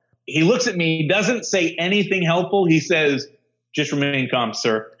 He looks at me, doesn't say anything helpful. He says, "Just remain calm,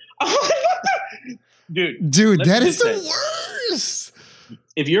 sir." Dude, that is the worst.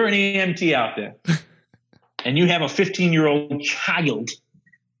 If you're an EMT out there and you have a 15-year-old child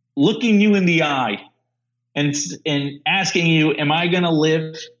looking you in the eye and asking you, "Am I going to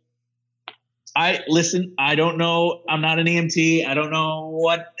live?" I don't know. I'm not an EMT. I don't know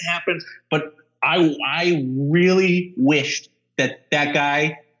what happened, but I really wished that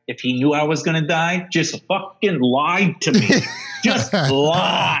guy, if he knew I was going to die, just fucking lied to me. Just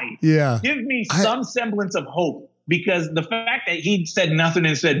lie. Yeah. Give me some semblance of hope, because the fact that he said nothing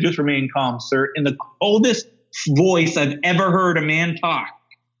and said, "Just remain calm, sir," in the coldest voice I've ever heard a man talk,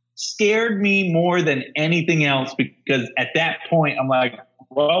 scared me more than anything else, because at that point I'm like,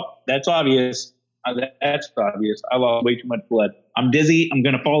 well, that's obvious. That's obvious. I lost way too much blood. I'm dizzy. I'm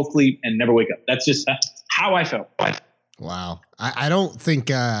going to fall asleep and never wake up. That's just how I felt. Wow. I don't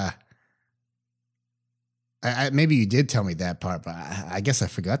think, maybe you did tell me that part, but I guess I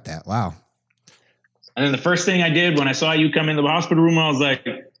forgot that. Wow. And then the first thing I did when I saw you come into the hospital room, I was like,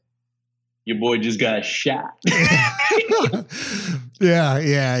 your boy just got shot.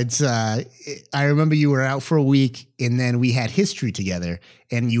 Yeah. It's, I remember you were out for a week, and then we had history together,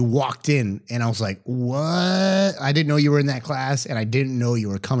 and you walked in, and I was like, what? I didn't know you were in that class, and I didn't know you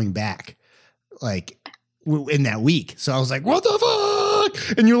were coming back like in that week. So I was like, what the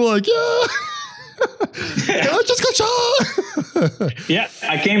fuck? And you were like, yeah. I just got shot. Yeah.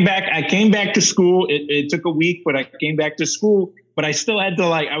 I came back to school. It took a week, but I came back to school, but I still had to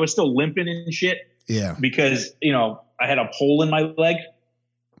I was still limping and shit. Yeah. Because, I had a pole in my leg.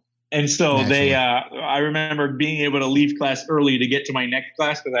 And so I remember being able to leave class early to get to my next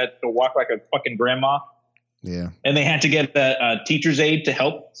class, because I had to walk like a fucking grandma. Yeah. And they had to get a teacher's aide to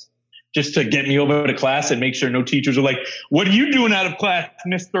help, just to get me over to class and make sure no teachers are like, "What are you doing out of class,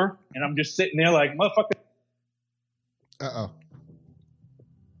 mister?" And I'm just sitting there like, motherfucker. Yeah.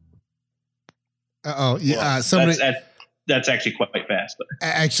 Well, that's actually quite fast. But.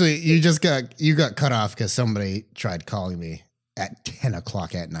 Actually, you got cut off because somebody tried calling me at 10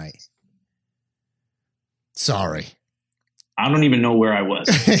 o'clock at night. Sorry. I don't even know where I was.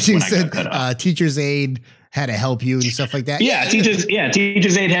 You said teacher's aide had to help you and stuff like that. Yeah,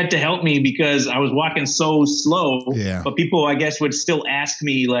 teacher's aide had to help me because I was walking so slow. Yeah. But people, I guess, would still ask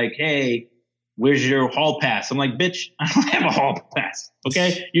me like, "Hey, where's your hall pass?" I'm like, "Bitch, I don't have a hall pass."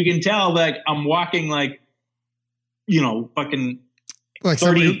 Okay, you can tell like I'm walking like, fucking like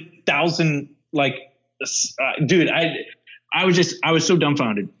 30,000. Like, dude, I was so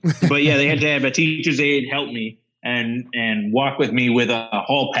dumbfounded. But yeah, they had to have a teacher's aide help me and walk with me with a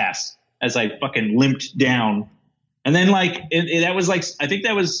hall pass as I fucking limped down. And then that was I think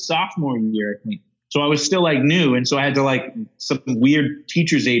that was sophomore year, I think. So I was still new. And so I had to some weird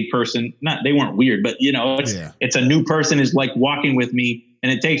teacher's aide person, they weren't weird, but it's a new person is walking with me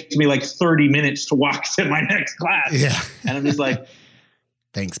and it takes me like 30 minutes to walk to my next class. Yeah. And I'm just like,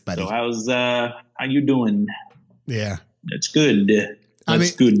 thanks, buddy. So how you doing? Yeah. That's good.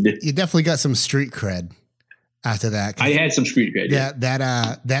 That's good. You definitely got some street cred after that. I had some street cred. Yeah.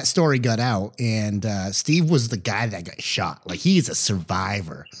 That story got out, and Steve was the guy that got shot. Like, he's a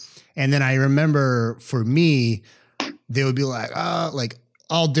survivor. And then I remember for me, they would be like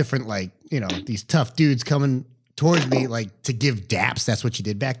all different, like, these tough dudes coming towards me, like, to give daps. That's what you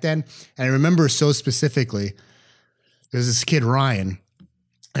did back then. And I remember so specifically, there's this kid, Ryan,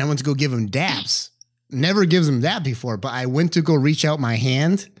 and I went to go give him daps. Never gives him that before, but I went to go reach out my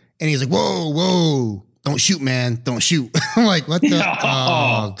hand, and he's like, whoa, don't shoot, man. Don't shoot. I'm like, what the?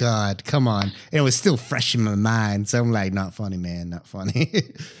 Oh, God, come on. And it was still fresh in my mind. So I'm like, not funny, man, not funny.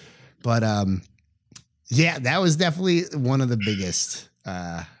 But yeah, that was definitely one of the biggest.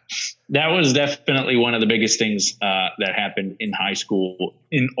 That was definitely one of the biggest things that happened in high school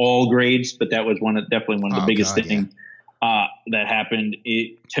in all grades. But that was definitely one of the biggest things that happened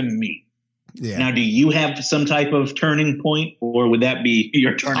to me. Yeah. Now, do you have some type of turning point, or would that be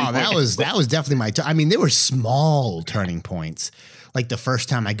your turning point? That was definitely my. I mean, there were small turning points. Like, the first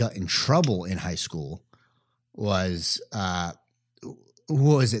time I got in trouble in high school was what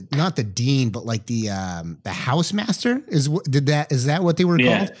was it? Not the dean, but like the housemaster is that what they were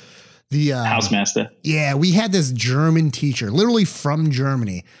called? The housemaster. Yeah, we had this German teacher, literally from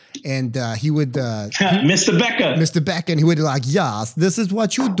Germany, and he would Mr. Becker, and he would be like, yes, this is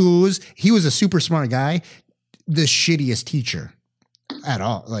what you do. He was a super smart guy, the shittiest teacher at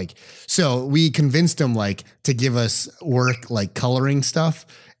all. Like, so we convinced him, like, to give us work, like coloring stuff,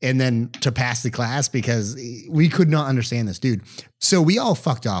 and then to pass the class, because we could not understand this dude. So we all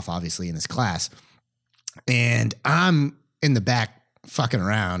fucked off, obviously, in this class. And I'm in the back fucking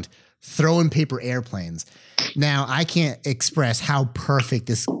around, throwing paper airplanes. Now, I can't express how perfect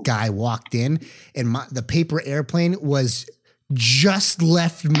this guy walked in. And the paper airplane was just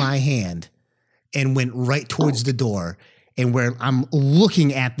left my hand and went right towards the door. And where I'm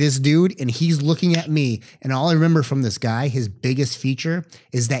looking at this dude and he's looking at me. And all I remember from this guy, his biggest feature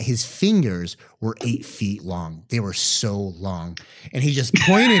is that his fingers were 8 feet long. They were so long. And he just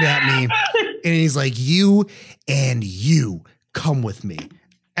pointed at me and he's like, you and you come with me.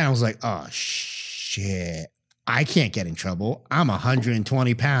 And I was like, oh, shit. I can't get in trouble. I'm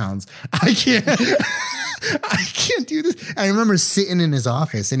 120 pounds. I can't do this. I remember sitting in his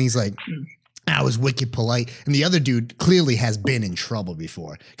office and he's like, I was wicked polite. And the other dude clearly has been in trouble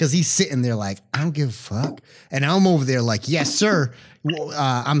before because he's sitting there like, I don't give a fuck. And I'm over there like, yes, sir.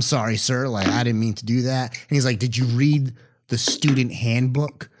 I'm sorry, sir. Like, I didn't mean to do that. And he's like, did you read the student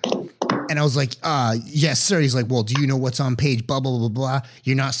handbook? And I was like, yes, sir. He's like, well, do you know what's on page blah, blah, blah, blah?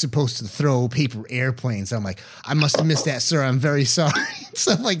 You're not supposed to throw paper airplanes. I'm like, I must have missed that, sir. I'm very sorry.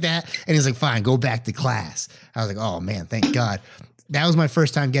 Stuff like that. And he's like, fine, go back to class. I was like, oh, man, thank God. That was my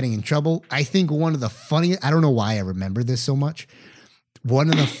first time getting in trouble. I think one of the funniest, I don't know why I remember this so much. One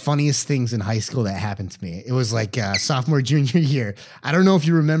of the funniest things in high school that happened to me, it was like sophomore, junior year. I don't know if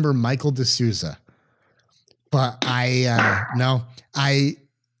you remember Michael D'Souza, but I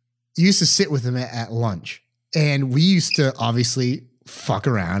used to sit with him at lunch, and we used to obviously fuck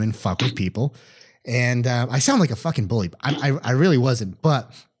around and fuck with people. And I sound like a fucking bully, but I really wasn't.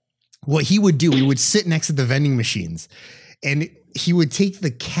 But what he would do, he would sit next to the vending machines, and he would take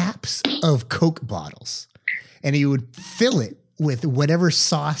the caps of Coke bottles and he would fill it with whatever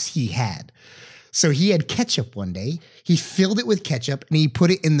sauce he had. So he had ketchup one day. He filled it with ketchup and he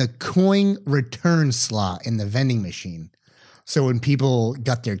put it in the coin return slot in the vending machine. So when people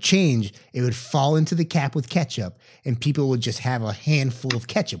got their change, it would fall into the cap with ketchup and people would just have a handful of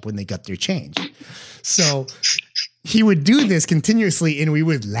ketchup when they got their change. So he would do this continuously and we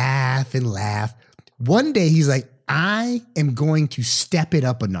would laugh and laugh. One day he's like, I am going to step it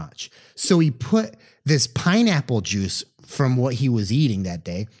up a notch. So he put this pineapple juice from what he was eating that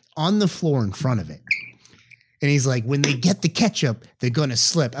day on the floor in front of it. And he's like, when they get the ketchup, they're going to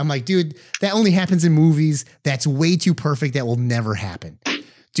slip. I'm like, dude, that only happens in movies. That's way too perfect. That will never happen.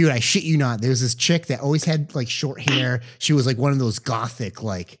 Dude, I shit you not. There's this chick that always had like short hair. She was like one of those gothic,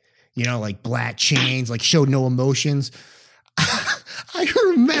 like, you know, like black chains, like showed no emotions. I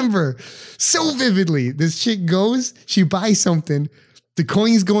remember so vividly. This chick goes, she buys something. The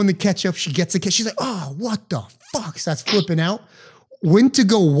coins go in the ketchup. She gets the ketchup. She's like, oh, what the fuck? Starts flipping out. Went to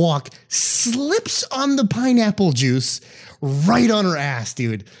go walk, slips on the pineapple juice right on her ass,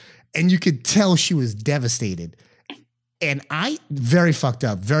 dude. And you could tell she was devastated. And I, very fucked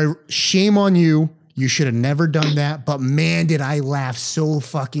up. Very shame on you. You should have never done that. But man, did I laugh so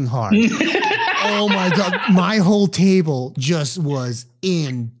fucking hard. Oh my God. My whole table just was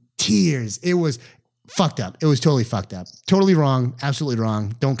in tears. It was fucked up. It was totally fucked up. Totally wrong. Absolutely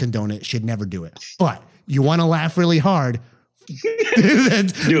wrong. Don't condone it. Should never do it. But you want to laugh really hard. Do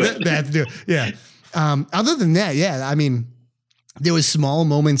it. That's do it. Yeah. Other than that, yeah, I mean, there was small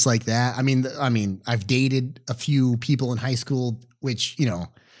moments like that. I mean, I've dated a few people in high school, which, you know,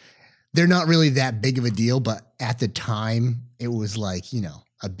 they're not really that big of a deal, but at the time it was like, you know,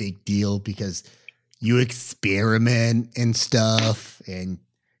 a big deal because you experiment and stuff and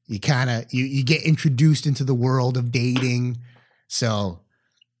you kind of, you get introduced into the world of dating. So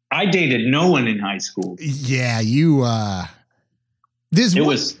I dated no one in high school. Yeah, it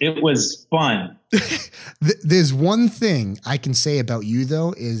was fun. There's one thing I can say about you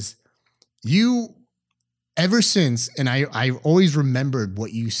though, is you ever since, and I've always remembered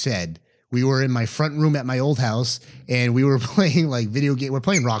what you said. We were in my front room at my old house and we were playing like video game. We're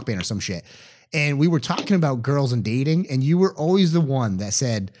playing Rock Band or some shit. And we were talking about girls and dating. And you were always the one that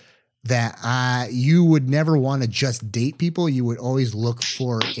said that you would never want to just date people. You would always look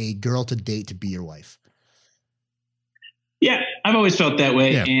for a girl to date to be your wife. Yeah, I've always felt that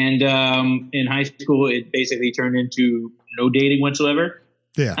way. Yeah. And in high school, it basically turned into no dating whatsoever.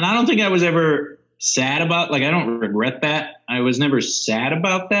 Yeah. And I don't think I was ever sad about, like, I don't regret that. I was never sad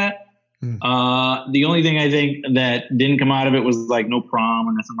about that. The only thing I think that didn't come out of it was like no prom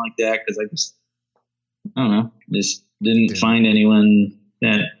or nothing like that. Cause I don't know, just didn't find anyone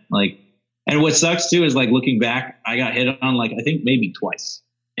that like, and what sucks too is like looking back, I got hit on like, I think maybe twice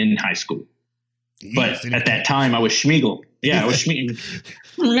in high school. But at that time I was Schmeagle. Yeah, I was Schmeagle.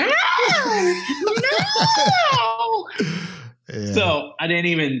 No. Yeah. So I didn't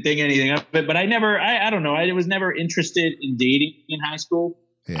even think anything of it, but I don't know. I was never interested in dating in high school.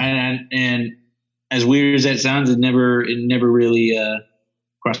 Yeah. And as weird as that sounds, it never really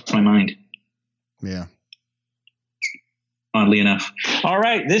crossed my mind. Yeah. Oddly enough. All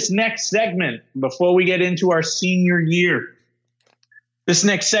right. This next segment, before we get into our senior year, this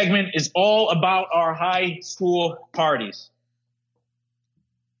next segment is all about our high school parties.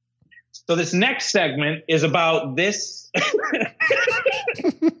 So this next segment is about this.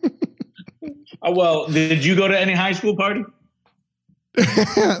 Well, did you go to any high school party?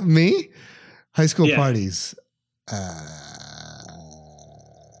 Me? High school parties.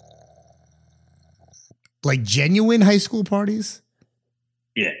 Like genuine high school parties?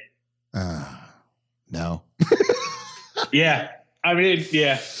 Yeah. No. Yeah. I mean,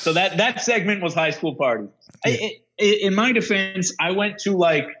 yeah. So that segment was high school parties. Yeah. In my defense, I went to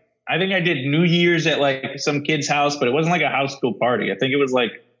like, I think I did New Year's at like some kid's house, but it wasn't like a house school party. I think it was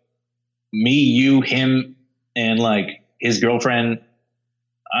like me, you, him, and like his girlfriend.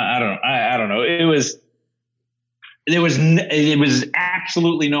 I don't know. It was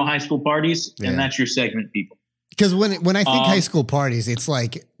absolutely no high school parties, and that's your segment, people. Because when I think high school parties, it's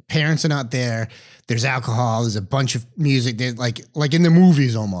like parents are not there. There's alcohol. There's a bunch of music. There's like in the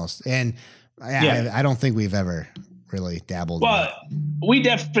movies almost. And I don't think we've ever really dabbled. Well, we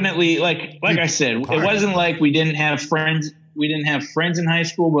definitely like I said, it wasn't like we didn't have friends. We didn't have friends in high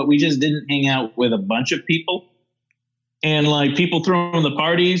school, but we just didn't hang out with a bunch of people. And like people throwing the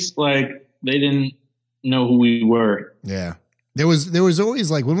parties, like they didn't know who we were. Yeah. There was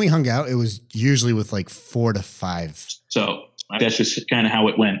always like when we hung out, it was usually with like 4 to 5. So that's just kind of how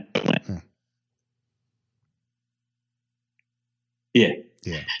it went. Yeah.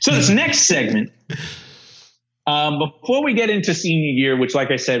 So this next segment, before we get into senior year, which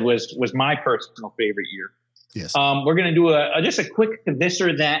like I said was my personal favorite year. Yes. We're going to do just a quick this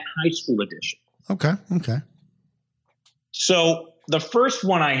or that high school edition. Okay. So the first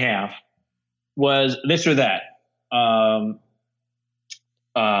one I have was this or that,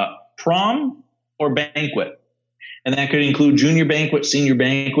 prom or banquet. And that could include junior banquet, senior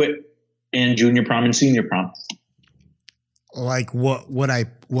banquet, and junior prom and senior prom. Like what would I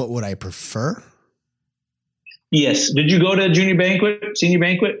prefer? Yes. Did you go to junior banquet, senior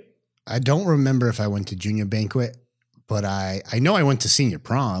banquet? I don't remember if I went to junior banquet, but I know I went to senior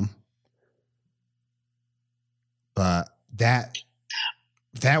prom. But that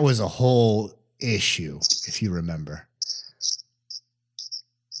was a whole issue, if you remember.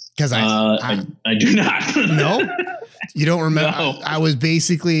 Because I do not. No? You don't remember? No. I was been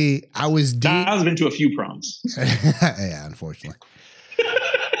to a few proms. Yeah, unfortunately.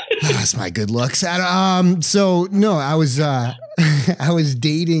 That's my good looks. So no, I was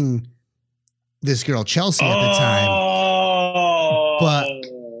dating this girl Chelsea at the time, but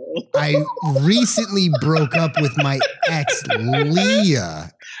I recently broke up with my ex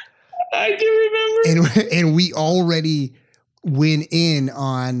Leah. I do remember, and we already went in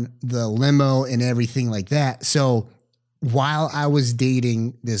on the limo and everything like that. So while I was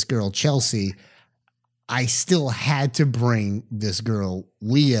dating this girl, Chelsea, I still had to bring this girl,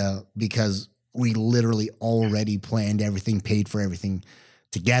 Leah, because we literally already planned everything, paid for everything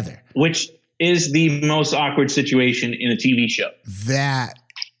together. Which is the most awkward situation in a TV show. That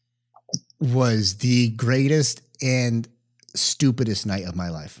was the greatest and stupidest night of my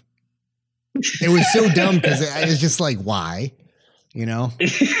life. It was so dumb because I was just like, why? You know?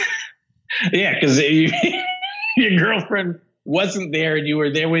 Yeah, because your girlfriend wasn't there and you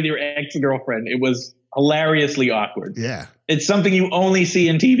were there with your ex-girlfriend. It was hilariously awkward. Yeah. It's something you only see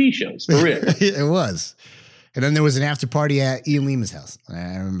in TV shows, for real. It was. And then there was an after party at Ian Lima's house.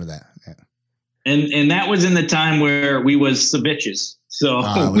 I remember that. Yeah. And that was in the time where we was bitches.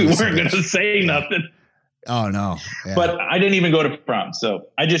 So we weren't going to say nothing. Oh, no. Yeah. But I didn't even go to prom. So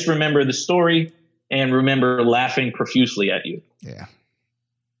I just remember the story and remember laughing profusely at you. Yeah.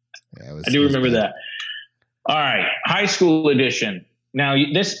 I do remember that. All right. High school edition. Now,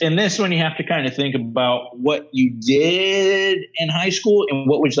 this one, you have to kind of think about what you did in high school and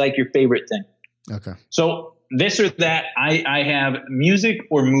what was like your favorite thing. Okay. So this or that, I have music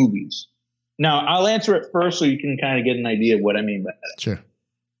or movies. Now, I'll answer it first so you can kind of get an idea of what I mean by that. Sure.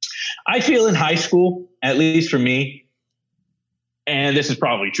 I feel in high school, at least for me, and this is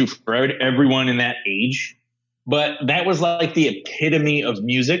probably true for everyone in that age, but that was like the epitome of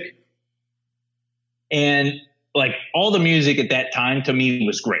music. And like all the music at that time to me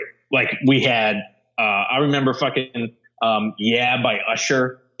was great. Like we had, I remember fucking Yeah by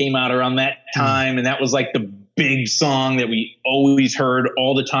Usher came out around that time. And that was like the big song that we always heard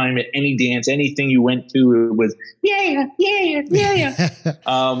all the time at any dance, anything you went to, it was yeah.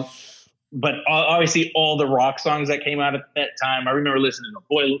 But obviously all the rock songs that came out at that time, I remember listening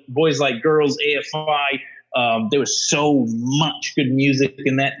to Boys Like Girls, AFI. There was so much good music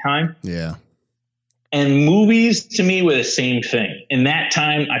in that time. Yeah. And movies to me were the same thing. In that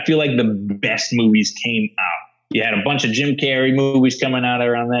time, I feel like the best movies came out. You had a bunch of Jim Carrey movies coming out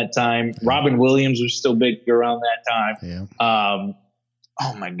around that time. Robin Williams was still big around that time. Yeah.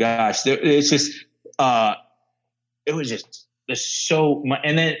 Oh my gosh. It's just, it was just, there's so much.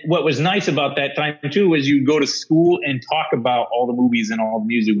 And then what was nice about that time too was you go to school and talk about all the movies and all the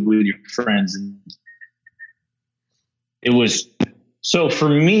music with your friends. And it was, so for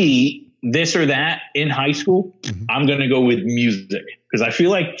me, this or that in high school, I'm going to go with music because I feel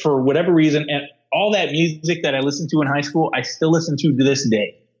like for whatever reason, and all that music that I listened to in high school, I still listen to this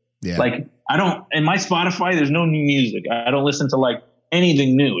day. Yeah. Like I don't, in my Spotify, there's no new music. I don't listen to like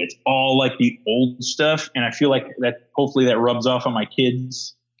anything new. It's all like the old stuff. And I feel like that hopefully that rubs off on my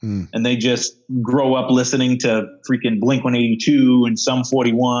kids and they just grow up listening to freaking Blink-182 and Sum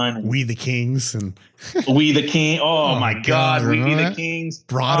 41. We the Kings and We the King. Oh my God. We the Kings.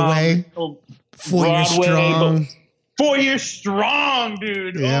 Broadway. 4 Years Strong. 4 Years Strong,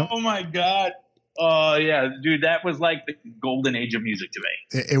 dude. Yep. Oh my God. Oh yeah, dude. That was like the golden age of music to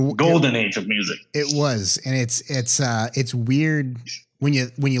me. Golden age of music. It was. And it's weird when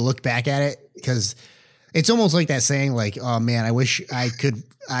you look back at it because it's almost like that saying like, oh man, I wish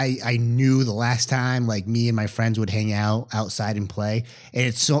I knew the last time like me and my friends would hang out outside and play. And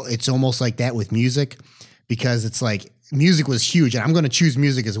it's almost like that with music because it's like music was huge and I'm going to choose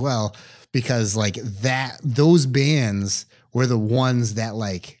music as well because like those bands were the ones that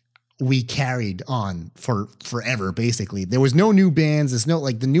like we carried on for forever. Basically there was no new bands. There's no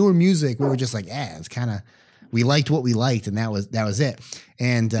like the newer music. We were just like, it's kind of, we liked what we liked and that was it.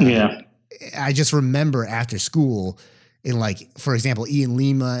 And I just remember after school in like, for example, Ian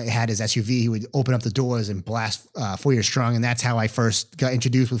Lima had his SUV. He would open up the doors and blast 4 Years Strong. And that's how I first got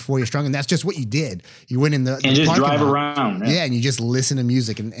introduced with 4 Years Strong. And that's just what you did. You went in the just drive around. Yeah. And you just listen to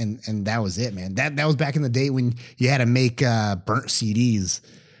music and that was it, man. That was back in the day when you had to make burnt CDs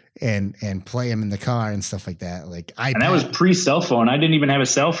and play them in the car and stuff like that. Like and that was pre-cell phone. I didn't even have a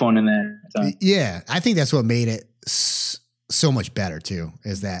cell phone in that time. Yeah. I think that's what made it so much better too,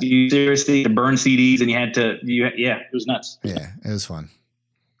 is that you seriously to burn CDs and you had to, it was nuts. Yeah, it was fun.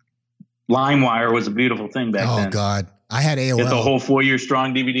 LimeWire was a beautiful thing back then. Oh God. I had AOL. Get the whole 4 Year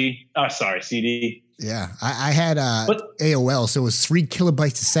Strong DVD. Oh, sorry, CD. Yeah. I had AOL. So it was 3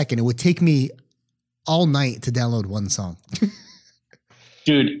 kilobytes a second. It would take me all night to download one song.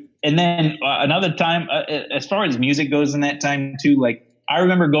 Dude. And then another time, as far as music goes in that time too, like I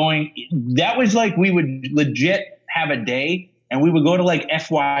remember that was like, we would legit have a day and we would go to like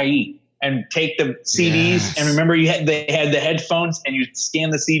FYE and take the CDs. Yes. And remember they had the headphones and you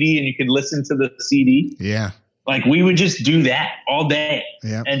scan the CD and you could listen to the CD. Yeah. Like we would just do that all day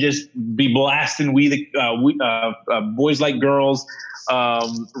and just be blasting Boys Like Girls,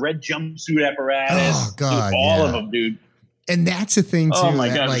 Red Jumpsuit Apparatus. Oh God, all of them, dude. And that's the thing too. Oh my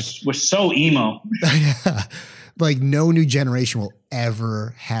God, like we're so emo. Like no new generation will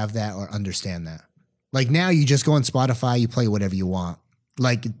ever have that or understand that. Like now you just go on Spotify, you play whatever you want.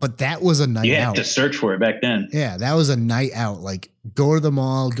 Like, but that was a night out. You had to search for it back then. Yeah, that was a night out. Like go to the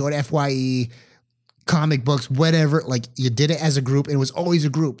mall, go to FYE, comic books, whatever. Like you did it as a group. And it was always a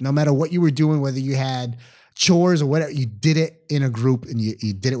group. No matter what you were doing, whether you had chores or whatever, you did it in a group and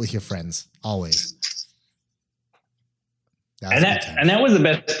you did it with your friends always. And that was the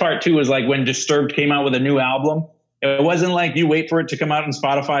best part too, was like when Disturbed came out with a new album. It wasn't like you wait for it to come out on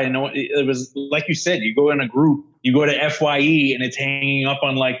Spotify and it was like you said, you go in a group, you go to FYE and it's hanging up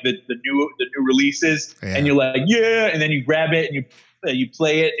on like the new releases and you're like, yeah. And then you grab it and you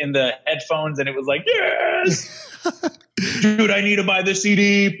play it in the headphones and it was like, yes, dude, I need to buy this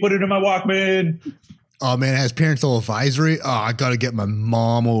CD, put it in my Walkman. Oh man, it has parental advisory. Oh, I got to get my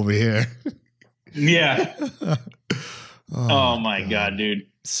mom over here. Yeah. Oh my God, dude.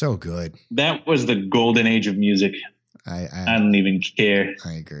 So good. That was the golden age of music. I don't even care.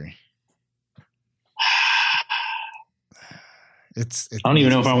 I agree. I don't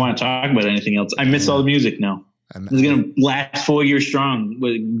even know if I want to talk about anything else. I miss all the music now. It's going to last 4 years strong.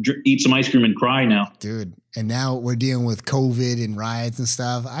 Eat some ice cream and cry now. Dude. And now we're dealing with COVID and riots and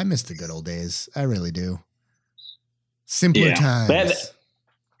stuff. I miss the good old days. I really do. Simpler times.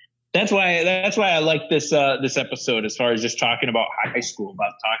 That's why I like this episode as far as just talking about high school,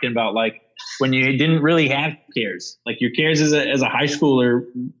 about talking about like when you didn't really have cares, like your cares as a high schooler.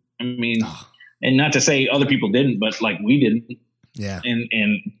 I mean, and not to say other people didn't, but like we didn't. Yeah.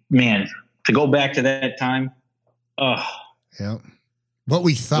 And man, to go back to that time. Yeah. What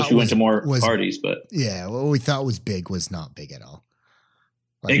we thought we went to more parties, but yeah, what we thought was big was not big at all.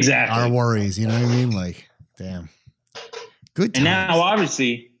 Like exactly. Our worries, you know what I mean? Like, damn. Good times. And now,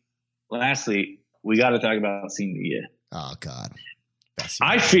 obviously, lastly, we got to talk about senior year. Oh God.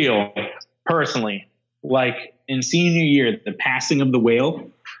 I feel personally like in senior year, the passing of the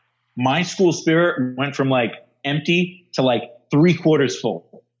whale, my school spirit went from like empty to like 3/4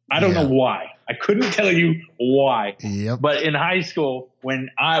 full. I don't know why. I couldn't tell you why. Yep. But in high school, when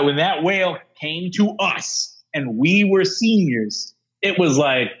that whale came to us and we were seniors, it was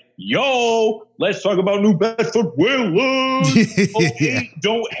like, yo, let's talk about New Bedford Whalers.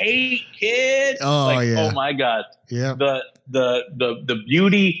 Don't hate, kids. Oh, like, yeah. Oh my God. Yeah. The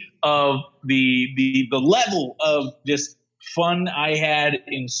beauty of the level of just fun I had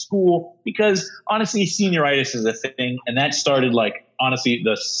in school, because honestly, senioritis is a thing, and that started like honestly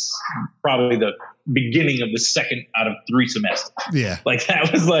probably the beginning of the second out of 3 semesters. Yeah, like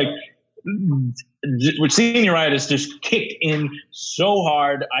that was like senioritis just kicked in so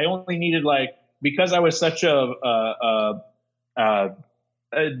hard. I only needed like, because I was such a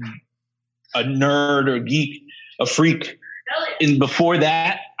nerd or geek, a freak. And before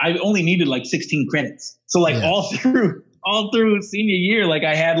that, I only needed like 16 credits. So like all through senior year, like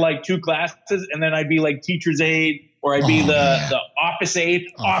I had like 2 classes, and then I'd be like teacher's aide, or I'd be the office aide.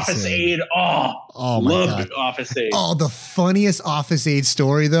 Office aide. Oh my God. Office aide. Oh, the funniest office aide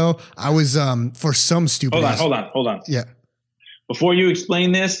story though. I was for some stupid. Hold on. Yeah. Before you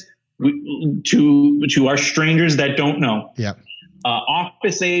explain this, to our strangers that don't know. Yeah.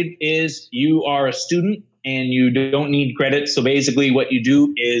 Office aide is, you are a student and you don't need credits. So basically what you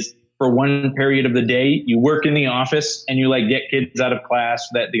do is, for one period of the day, you work in the office and you like get kids out of class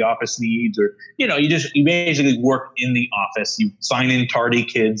that the office needs, or, you basically work in the office. You sign in tardy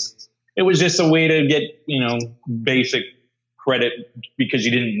kids. It was just a way to get, basic credit, because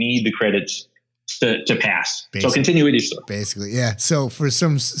you didn't need the credits to pass. So continue with your story. Basically. Yeah. So for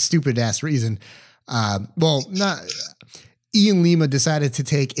some stupid ass reason, Ian Lima decided to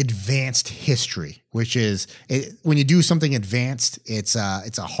take advanced history, which is when you do something advanced, it's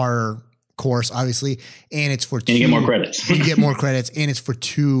a harder course, obviously, and it's for and you get more credits. You get more credits, and it's for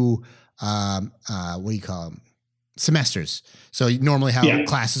 2 what do you call them? Semesters. So normally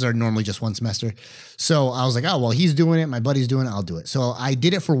classes are normally just 1 semester. So I was like, oh well, he's doing it, my buddy's doing it, I'll do it. So I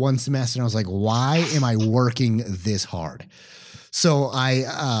did it for 1 semester, and I was like, why am I working this hard? So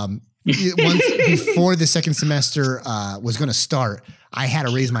once before the second semester was going to start, I had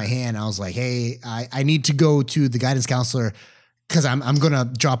to raise my hand. I was like, hey, I need to go to the guidance counselor because I'm going to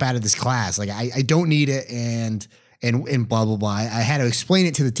drop out of this class. Like I don't need it. And blah, blah, blah. I had to explain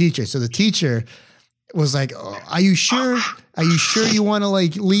it to the teacher. So the teacher was like, oh, are you sure? Are you sure you want to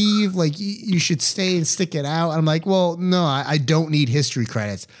like leave? Like you should stay and stick it out. I'm like, well, no, I don't need history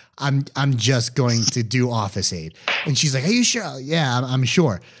credits. I'm just going to do office aid. And she's like, are you sure? Yeah, I'm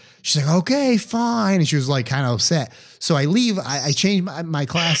sure. She's like, okay, fine. And she was like kind of upset. So I leave. I changed my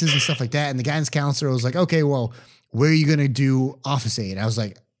classes and stuff like that. And the guidance counselor was like, okay, well, where are you going to do office aid? I was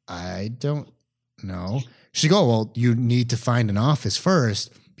like, I don't know. She's like, oh, well, you need to find an office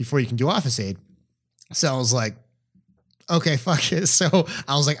first before you can do office aid. So I was like, okay, fuck it. So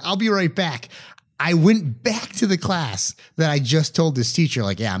I was like, I'll be right back. I went back to the class that I just told this teacher,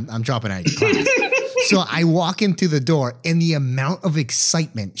 like, yeah, I'm dropping out of your class. So I walk into the door and the amount of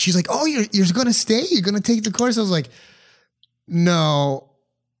excitement, she's like, oh, you're going to stay? You're going to take the course? I was like, no,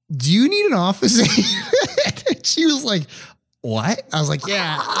 do you need an office aid? She was like, what? I was like,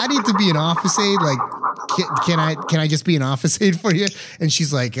 yeah, I need to be an office aide. Like, can I just be an office aide for you? And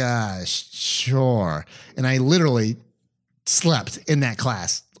she's like, sure. And I literally slept in that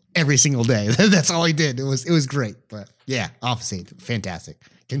class every single day. That's all I did. It was great. But yeah, office aide, fantastic.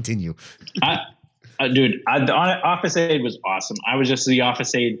 Continue. Dude, the office aide was awesome. I was just the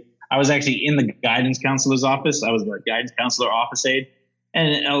office aide. I was actually in the guidance counselor's office. I was the guidance counselor office aide.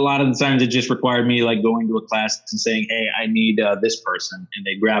 And a lot of the times it just required me like going to a class and saying, hey, I need this person. And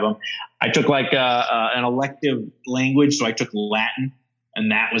they'd grab them. I took like an elective language. So I took Latin.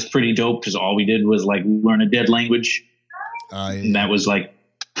 And that was pretty dope because all we did was like learn a dead language. Yeah. And that was like,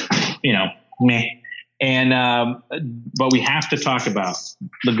 meh. And but we have to talk about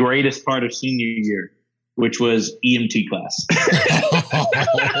the greatest part of senior year, which was EMT class.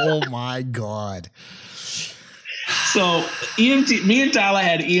 Oh, my God. So me and Tyler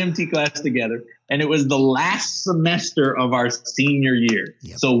had EMT class together, and it was the last semester of our senior year.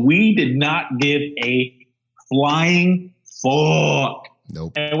 Yep. So we did not give a flying fuck.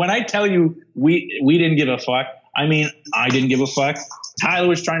 Nope. And when I tell you we didn't give a fuck, I mean, I didn't give a fuck. Tyler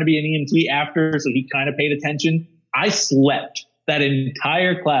was trying to be an EMT after, so he kind of paid attention. I slept that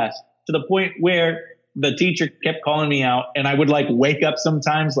entire class to the point where the teacher kept calling me out, and I would like wake up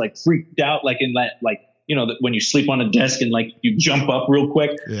sometimes like freaked out, like in that like, when you sleep on a desk and like you jump up real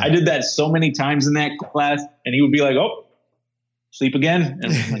quick. Yeah. I did that so many times in that class, and he would be like, oh, sleep again.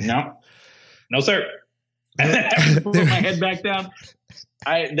 And I'm like, no, sir. And then I put my head back down.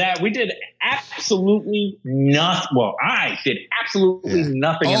 We did absolutely nothing. Well, I did absolutely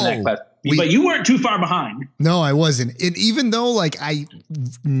nothing in that class. But you weren't too far behind. No, I wasn't. And even though like I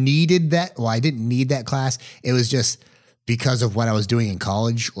needed that, well, I didn't need that class. It was just because of what I was doing in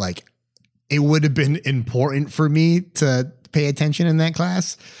college. Like, it would have been important for me to pay attention in that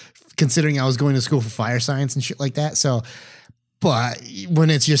class, considering I was going to school for fire science and shit like that. So, but when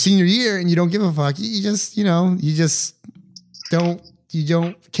it's your senior year and you don't give a fuck, you just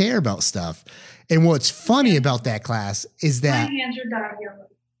don't care about stuff. And what's funny about that class is that my hands are dyed yellow.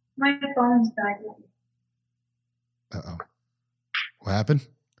 My phone's dyed yellow. Uh-oh. What happened?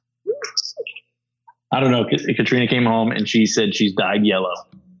 I don't know. Katrina came home and she said she's dyed yellow.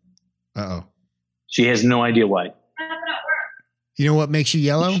 Uh-oh. She has no idea why. You know what makes you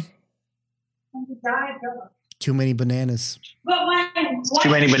yellow? Dyed yellow. Too many bananas. Too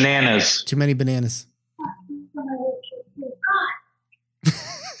many bananas. Too many bananas.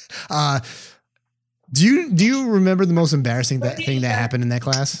 Do you remember the most embarrassing thing that happened in that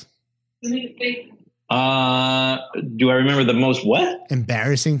class? Do I remember the most what?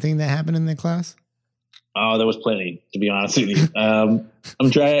 Embarrassing thing that happened in that class? Oh, there was plenty, to be honest with you.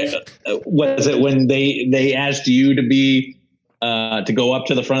 I'm trying. Was it when they asked you to be to go up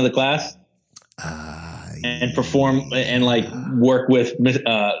to the front of the class and perform and like work with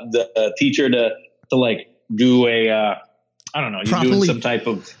the teacher to like do a I don't know, you're doing some type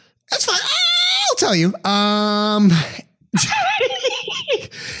of. That's fine. I'll tell you.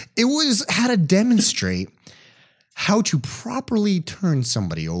 It was how to demonstrate how to properly turn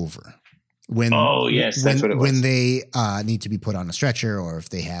somebody over. That's what it was. When they need to be put on a stretcher or if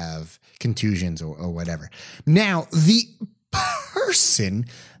they have contusions or whatever. Now, the person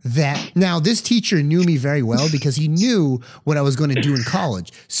this teacher knew me very well because he knew what I was going to do in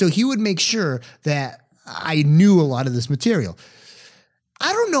college. So he would make sure that I knew a lot of this material.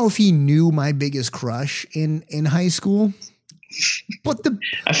 I don't know if he knew my biggest crush in high school, but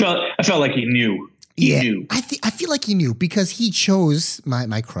I felt like he knew. He knew. I feel like he knew because he chose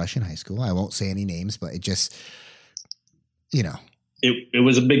my crush in high school. I won't say any names, but it just, It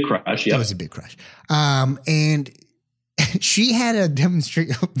was a big crush, yeah. It was a big crush. And she had a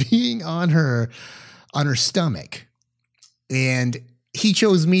demonstration of being on her stomach. And he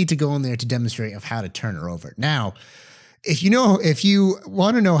chose me to go in there to demonstrate of how to turn her over. Now, if you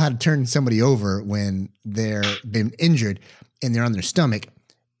want to know how to turn somebody over when they're been injured and they're on their stomach,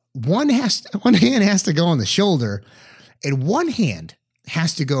 one hand has to go on the shoulder and one hand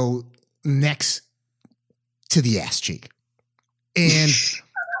has to go next to the ass cheek. And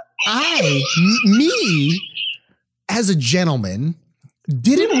me as a gentleman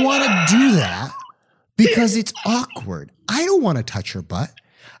didn't want to do that because it's awkward. I don't want to touch her butt.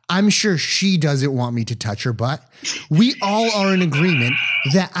 I'm sure she doesn't want me to touch her butt. We all are in agreement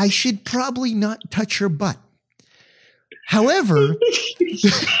that I should probably not touch her butt. However,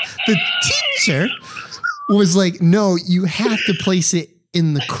 the teacher was like, no, you have to place it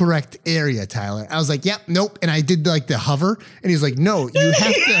in the correct area, Tyler. I was like, yep, nope. And I did like the hover. And he's like, no, you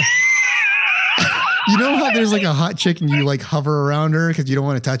have to. You know how there's like a hot chick and you like hover around her because you don't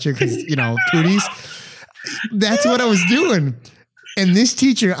want to touch her because, cooties? That's what I was doing. And this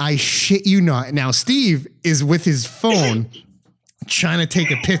teacher, I shit you not. Now, Steve is with his phone trying to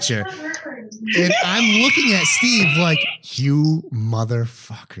take a picture. And I'm looking at Steve like, you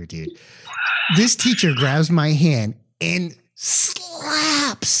motherfucker, dude. This teacher grabs my hand and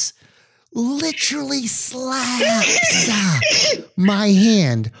literally slaps my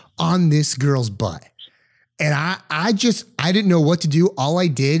hand on this girl's butt. And I didn't know what to do. All I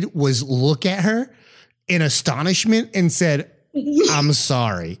did was look at her in astonishment and said, I'm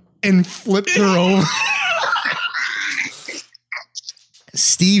sorry, and flipped her over.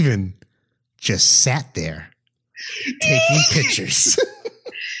 Steven just sat there taking pictures.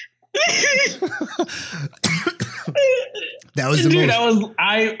 That was the Dude, most.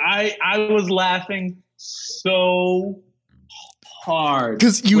 I was laughing so hard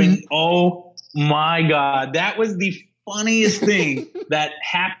because oh my God, that was the funniest thing that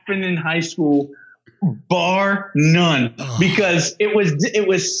happened in high school, bar none. Because it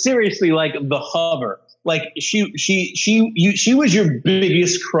was seriously like the hover. Like she was your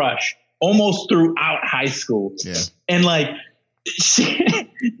biggest crush almost throughout high school. Yeah. And like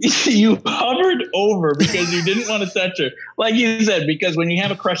you hovered over because you didn't want to touch her. Like you said, because when you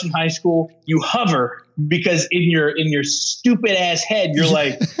have a crush in high school, you hover because in your stupid ass head, you're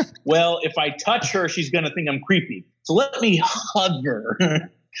like, well, if I touch her, she's going to think I'm creepy. So let me hug her.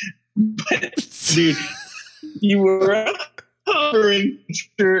 But, dude, you were hovering.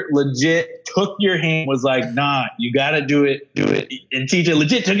 Teacher legit took your hand, was like, nah, you got to do it. And teacher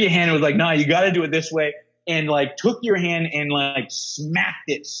legit took your hand and was like, nah, you got to do it this way. And like took your hand and like smacked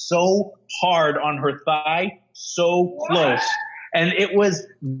it so hard on her thigh, so close. And it was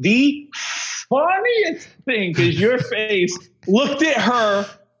the funniest thing because your face looked at her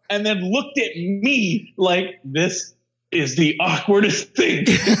and then looked at me like this is the awkwardest thing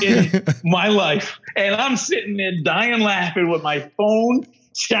in my life. And I'm sitting there dying laughing with my phone,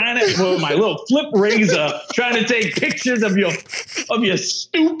 with my little flip razor, trying to take pictures of your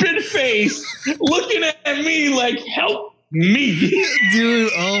stupid face, looking at me like, help me.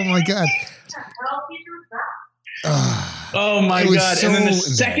 Dude, oh my God. Oh my God. So and then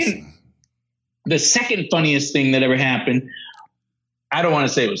the second funniest thing that ever happened, I don't want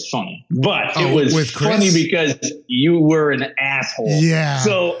to say it was funny, but it was funny because you were an asshole. Yeah.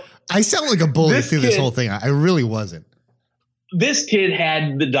 So I sound like a bully through this whole thing. I really wasn't. This kid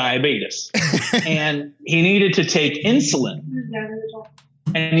had the diabetes and he needed to take insulin.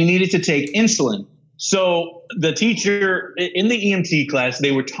 So the teacher in the EMT class,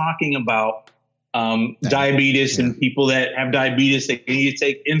 they were talking about diabetes and people that have diabetes, they need to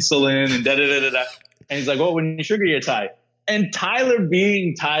take insulin and da-da-da-da-da. And he's like, oh, when your sugar gets high. And Tyler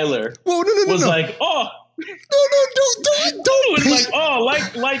being Tyler was like, oh. Don't. Like, oh,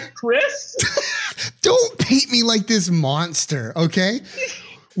 like Chris? Don't paint me like this monster, okay?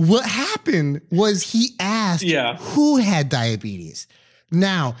 What happened was he asked who had diabetes.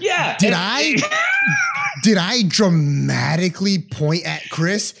 Now, did I dramatically point at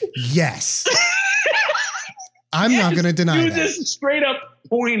Chris? Yes. I'm not going to deny that. You just straight up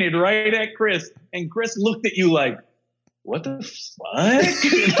pointed right at Chris, and Chris looked at you like, what the fuck?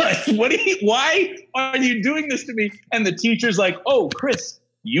 Like, why are you doing this to me? And the teacher's like, oh, Chris,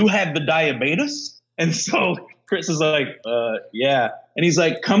 you had the diabetes? And so Chris is like, yeah. And he's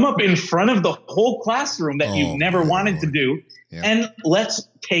like, come up in front of the whole classroom that you've never wanted to do, and let's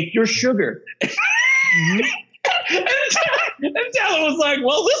take your sugar. And Tyler was like,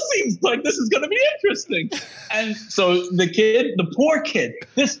 well, this seems like this is going to be interesting. And so the poor kid,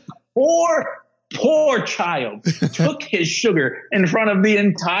 this poor child took his sugar in front of the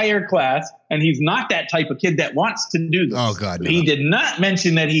entire class, and he's not that type of kid that wants to do this. Oh, God, no. He did not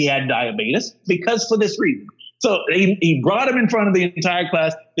mention that he had diabetes because for this reason. So he brought him in front of the entire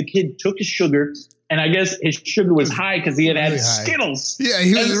class. The kid took his sugar and I guess his sugar was high because he had really had high. Skittles. Yeah,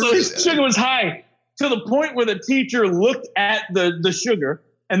 he was and so really, his sugar was high to the point where the teacher looked at the sugar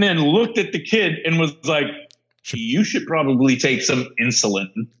and then looked at the kid and was like, "You should probably take some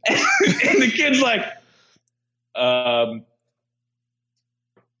insulin." And the kid's like,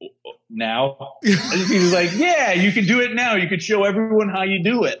 now? And he was like, "Yeah, you can do it now. You could show everyone how you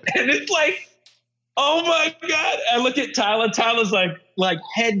do it." And it's like, oh my God. I look at Tyler. Tyler's like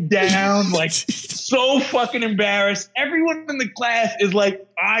head down, like so fucking embarrassed. Everyone in the class is like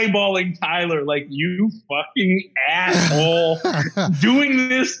eyeballing Tyler, like, "You fucking asshole, doing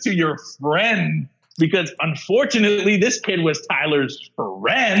this to your friend." Because unfortunately, this kid was Tyler's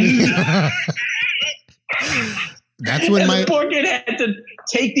friend. That's when the poor kid had to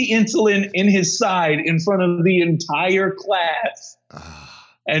take the insulin in his side in front of the entire class.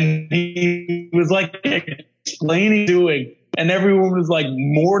 And he was like explaining doing, and everyone was like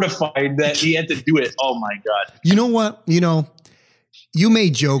mortified that he had to do it. Oh my God. You know what? You may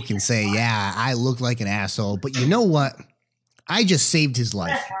joke and say, "Yeah, I look like an asshole," but you know what? I just saved his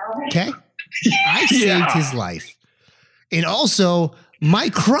life. Okay? I saved his life. And also, my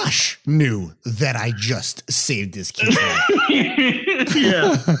crush knew that I just saved this kid's life.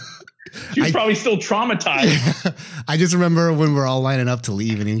 Yeah. She's probably still traumatized. I just remember when we're all lining up to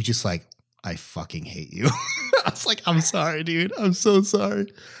leave and he was just like, "I fucking hate you." I was like, "I'm sorry, dude. I'm so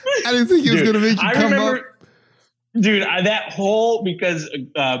sorry. I didn't think he was going to make you come up." Dude, that whole, because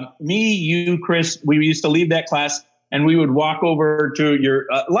me, you, Chris, we used to leave that class and we would walk over to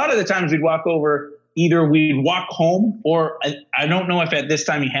a lot of the times we'd walk over, either we'd walk home or I don't know if at this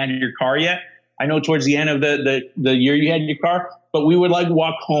time you had your car yet. I know towards the end of the year you had your car, but we would like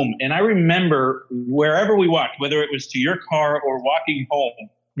walk home. And I remember wherever we walked, whether it was to your car or walking home,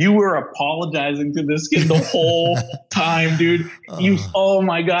 you were apologizing to this kid the whole time, dude. Oh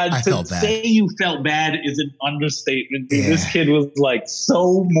my God. To say you felt bad is an understatement, dude. Yeah. This kid was like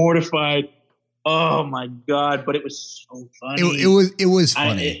so mortified. Oh my God. But it was so funny. It was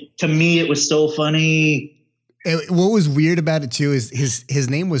funny. To me, it was so funny. What was weird about it too is his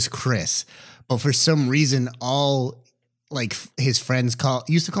name was Chris, but for some reason all like his friends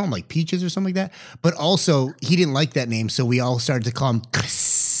used to call him like Peaches or something like that. But also he didn't like that name. So we all started to call him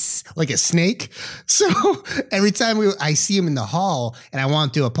Chris, like a snake. So every time I see him in the hall and I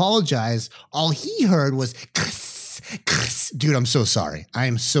want to apologize, all he heard was Chris, Chris. Dude, I'm so sorry. I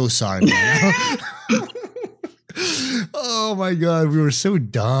am so sorry, man. Oh my God. We were so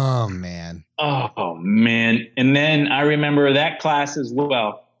dumb, man. Oh man. And then I remember that class as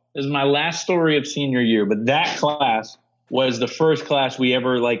well. This is my last story of senior year, but that class was the first class we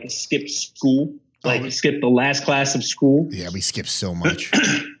ever like skipped school, like skipped the last class of school. Yeah, we skipped so much.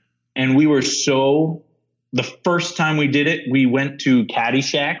 And we were the first time we did it, we went to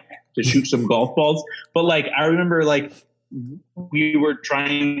Caddyshack to shoot some golf balls. But like, I remember like we were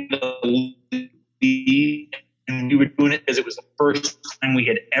trying to leave and we were doing it because it was the first time we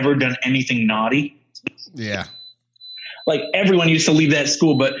had ever done anything naughty. Yeah. Like everyone used to leave that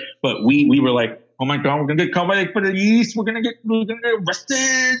school, but we were like, "Oh my God, we're gonna get called by the police. We're gonna get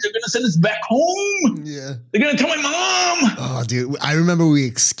arrested. They're gonna send us back home. Yeah, they're gonna tell my mom." Oh, dude, I remember we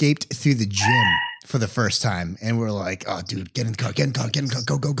escaped through the gym for the first time, and we're like, "Oh, dude, get in the car,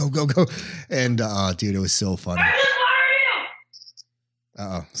 go!" And dude, it was so funny.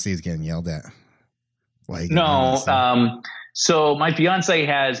 Steve's getting yelled at. No, so my fiance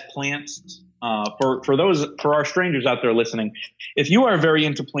has plants. For our strangers out there listening, if you are very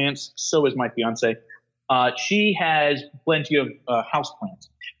into plants, so is my fiance. She has plenty of house plants.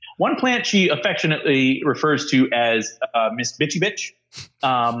 One plant she affectionately refers to as Miss Bitchy Bitch.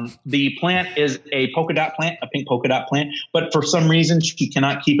 The plant is a polka dot plant, a pink polka dot plant, but for some reason she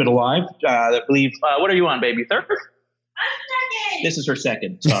cannot keep it alive. I believe. What are you on, baby? Third? I'm second. This is her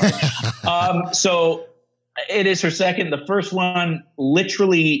second. Sorry. So it is her second. The first one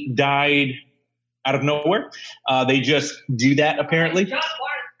literally died out of nowhere. They just do that apparently.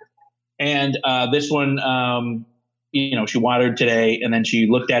 And this one, she watered today and then she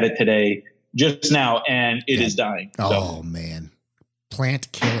looked at it today just now and it is dying. Oh man.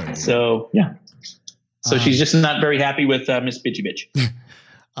 Plant killer. Dude. So yeah. So she's just not very happy with Miss Bitchy Bitch.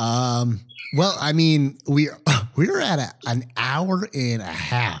 Well, I mean, we're at an hour and a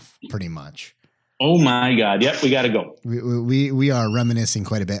half pretty much. Oh my God. Yep. We got to go. We are reminiscing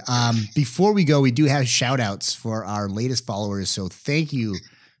quite a bit. Before we go, we do have shout outs for our latest followers. So thank you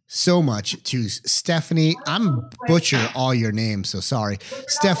so much to Stephanie. I'm butcher all your names. So sorry.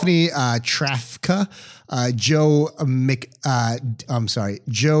 Stephanie, Trafka, Joe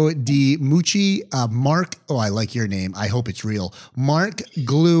D. Mucci, Mark. Oh, I like your name. I hope it's real. Mark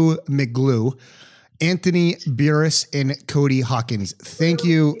Glue McGlue. Anthony Burris and Cody Hawkins. Thank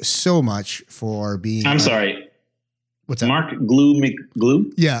you so much for being. I'm sorry. What's that? Mark Glue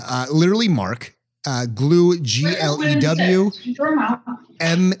McGlue? Yeah, literally Mark. Glue GLEW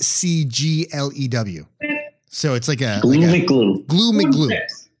MCGLEW. So it's like a Glue McGlue. Glue McGlue.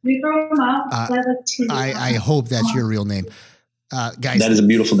 We grow them up. I hope that's your real name. Guys, That is a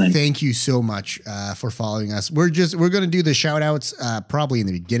beautiful name. thank you so much for following us. We're going to do the shout outs probably in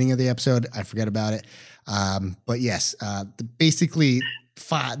the beginning of the episode. I forget about it. But yes, basically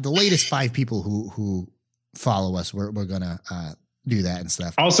the latest 5 people who follow us, we're going to do that and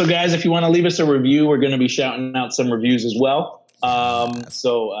stuff. Also, guys, if you want to leave us a review, we're going to be shouting out some reviews as well.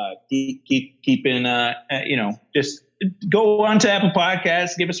 So keep in, just go on to Apple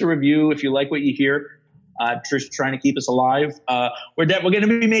Podcasts, give us a review if you like what you hear. Just trying to keep us alive. We're going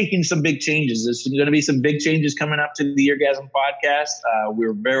to be making some big changes. There's going to be some big changes coming up to the Eargasm podcast.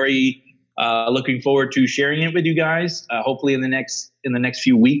 We're very looking forward to sharing it with you guys. Hopefully in the next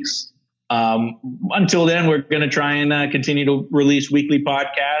few weeks. Until then, we're going to try and continue to release weekly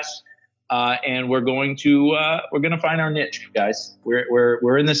podcasts. And we're going to find our niche, guys.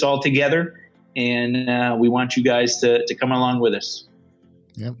 We're in this all together, and we want you guys to come along with us.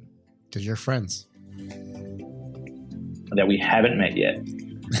 Yep, because you're friends that we haven't met yet.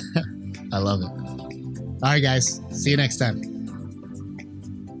 I love it. All right, guys. See you next time.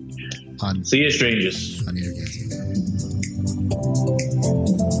 See you, strangers. On Eargasm.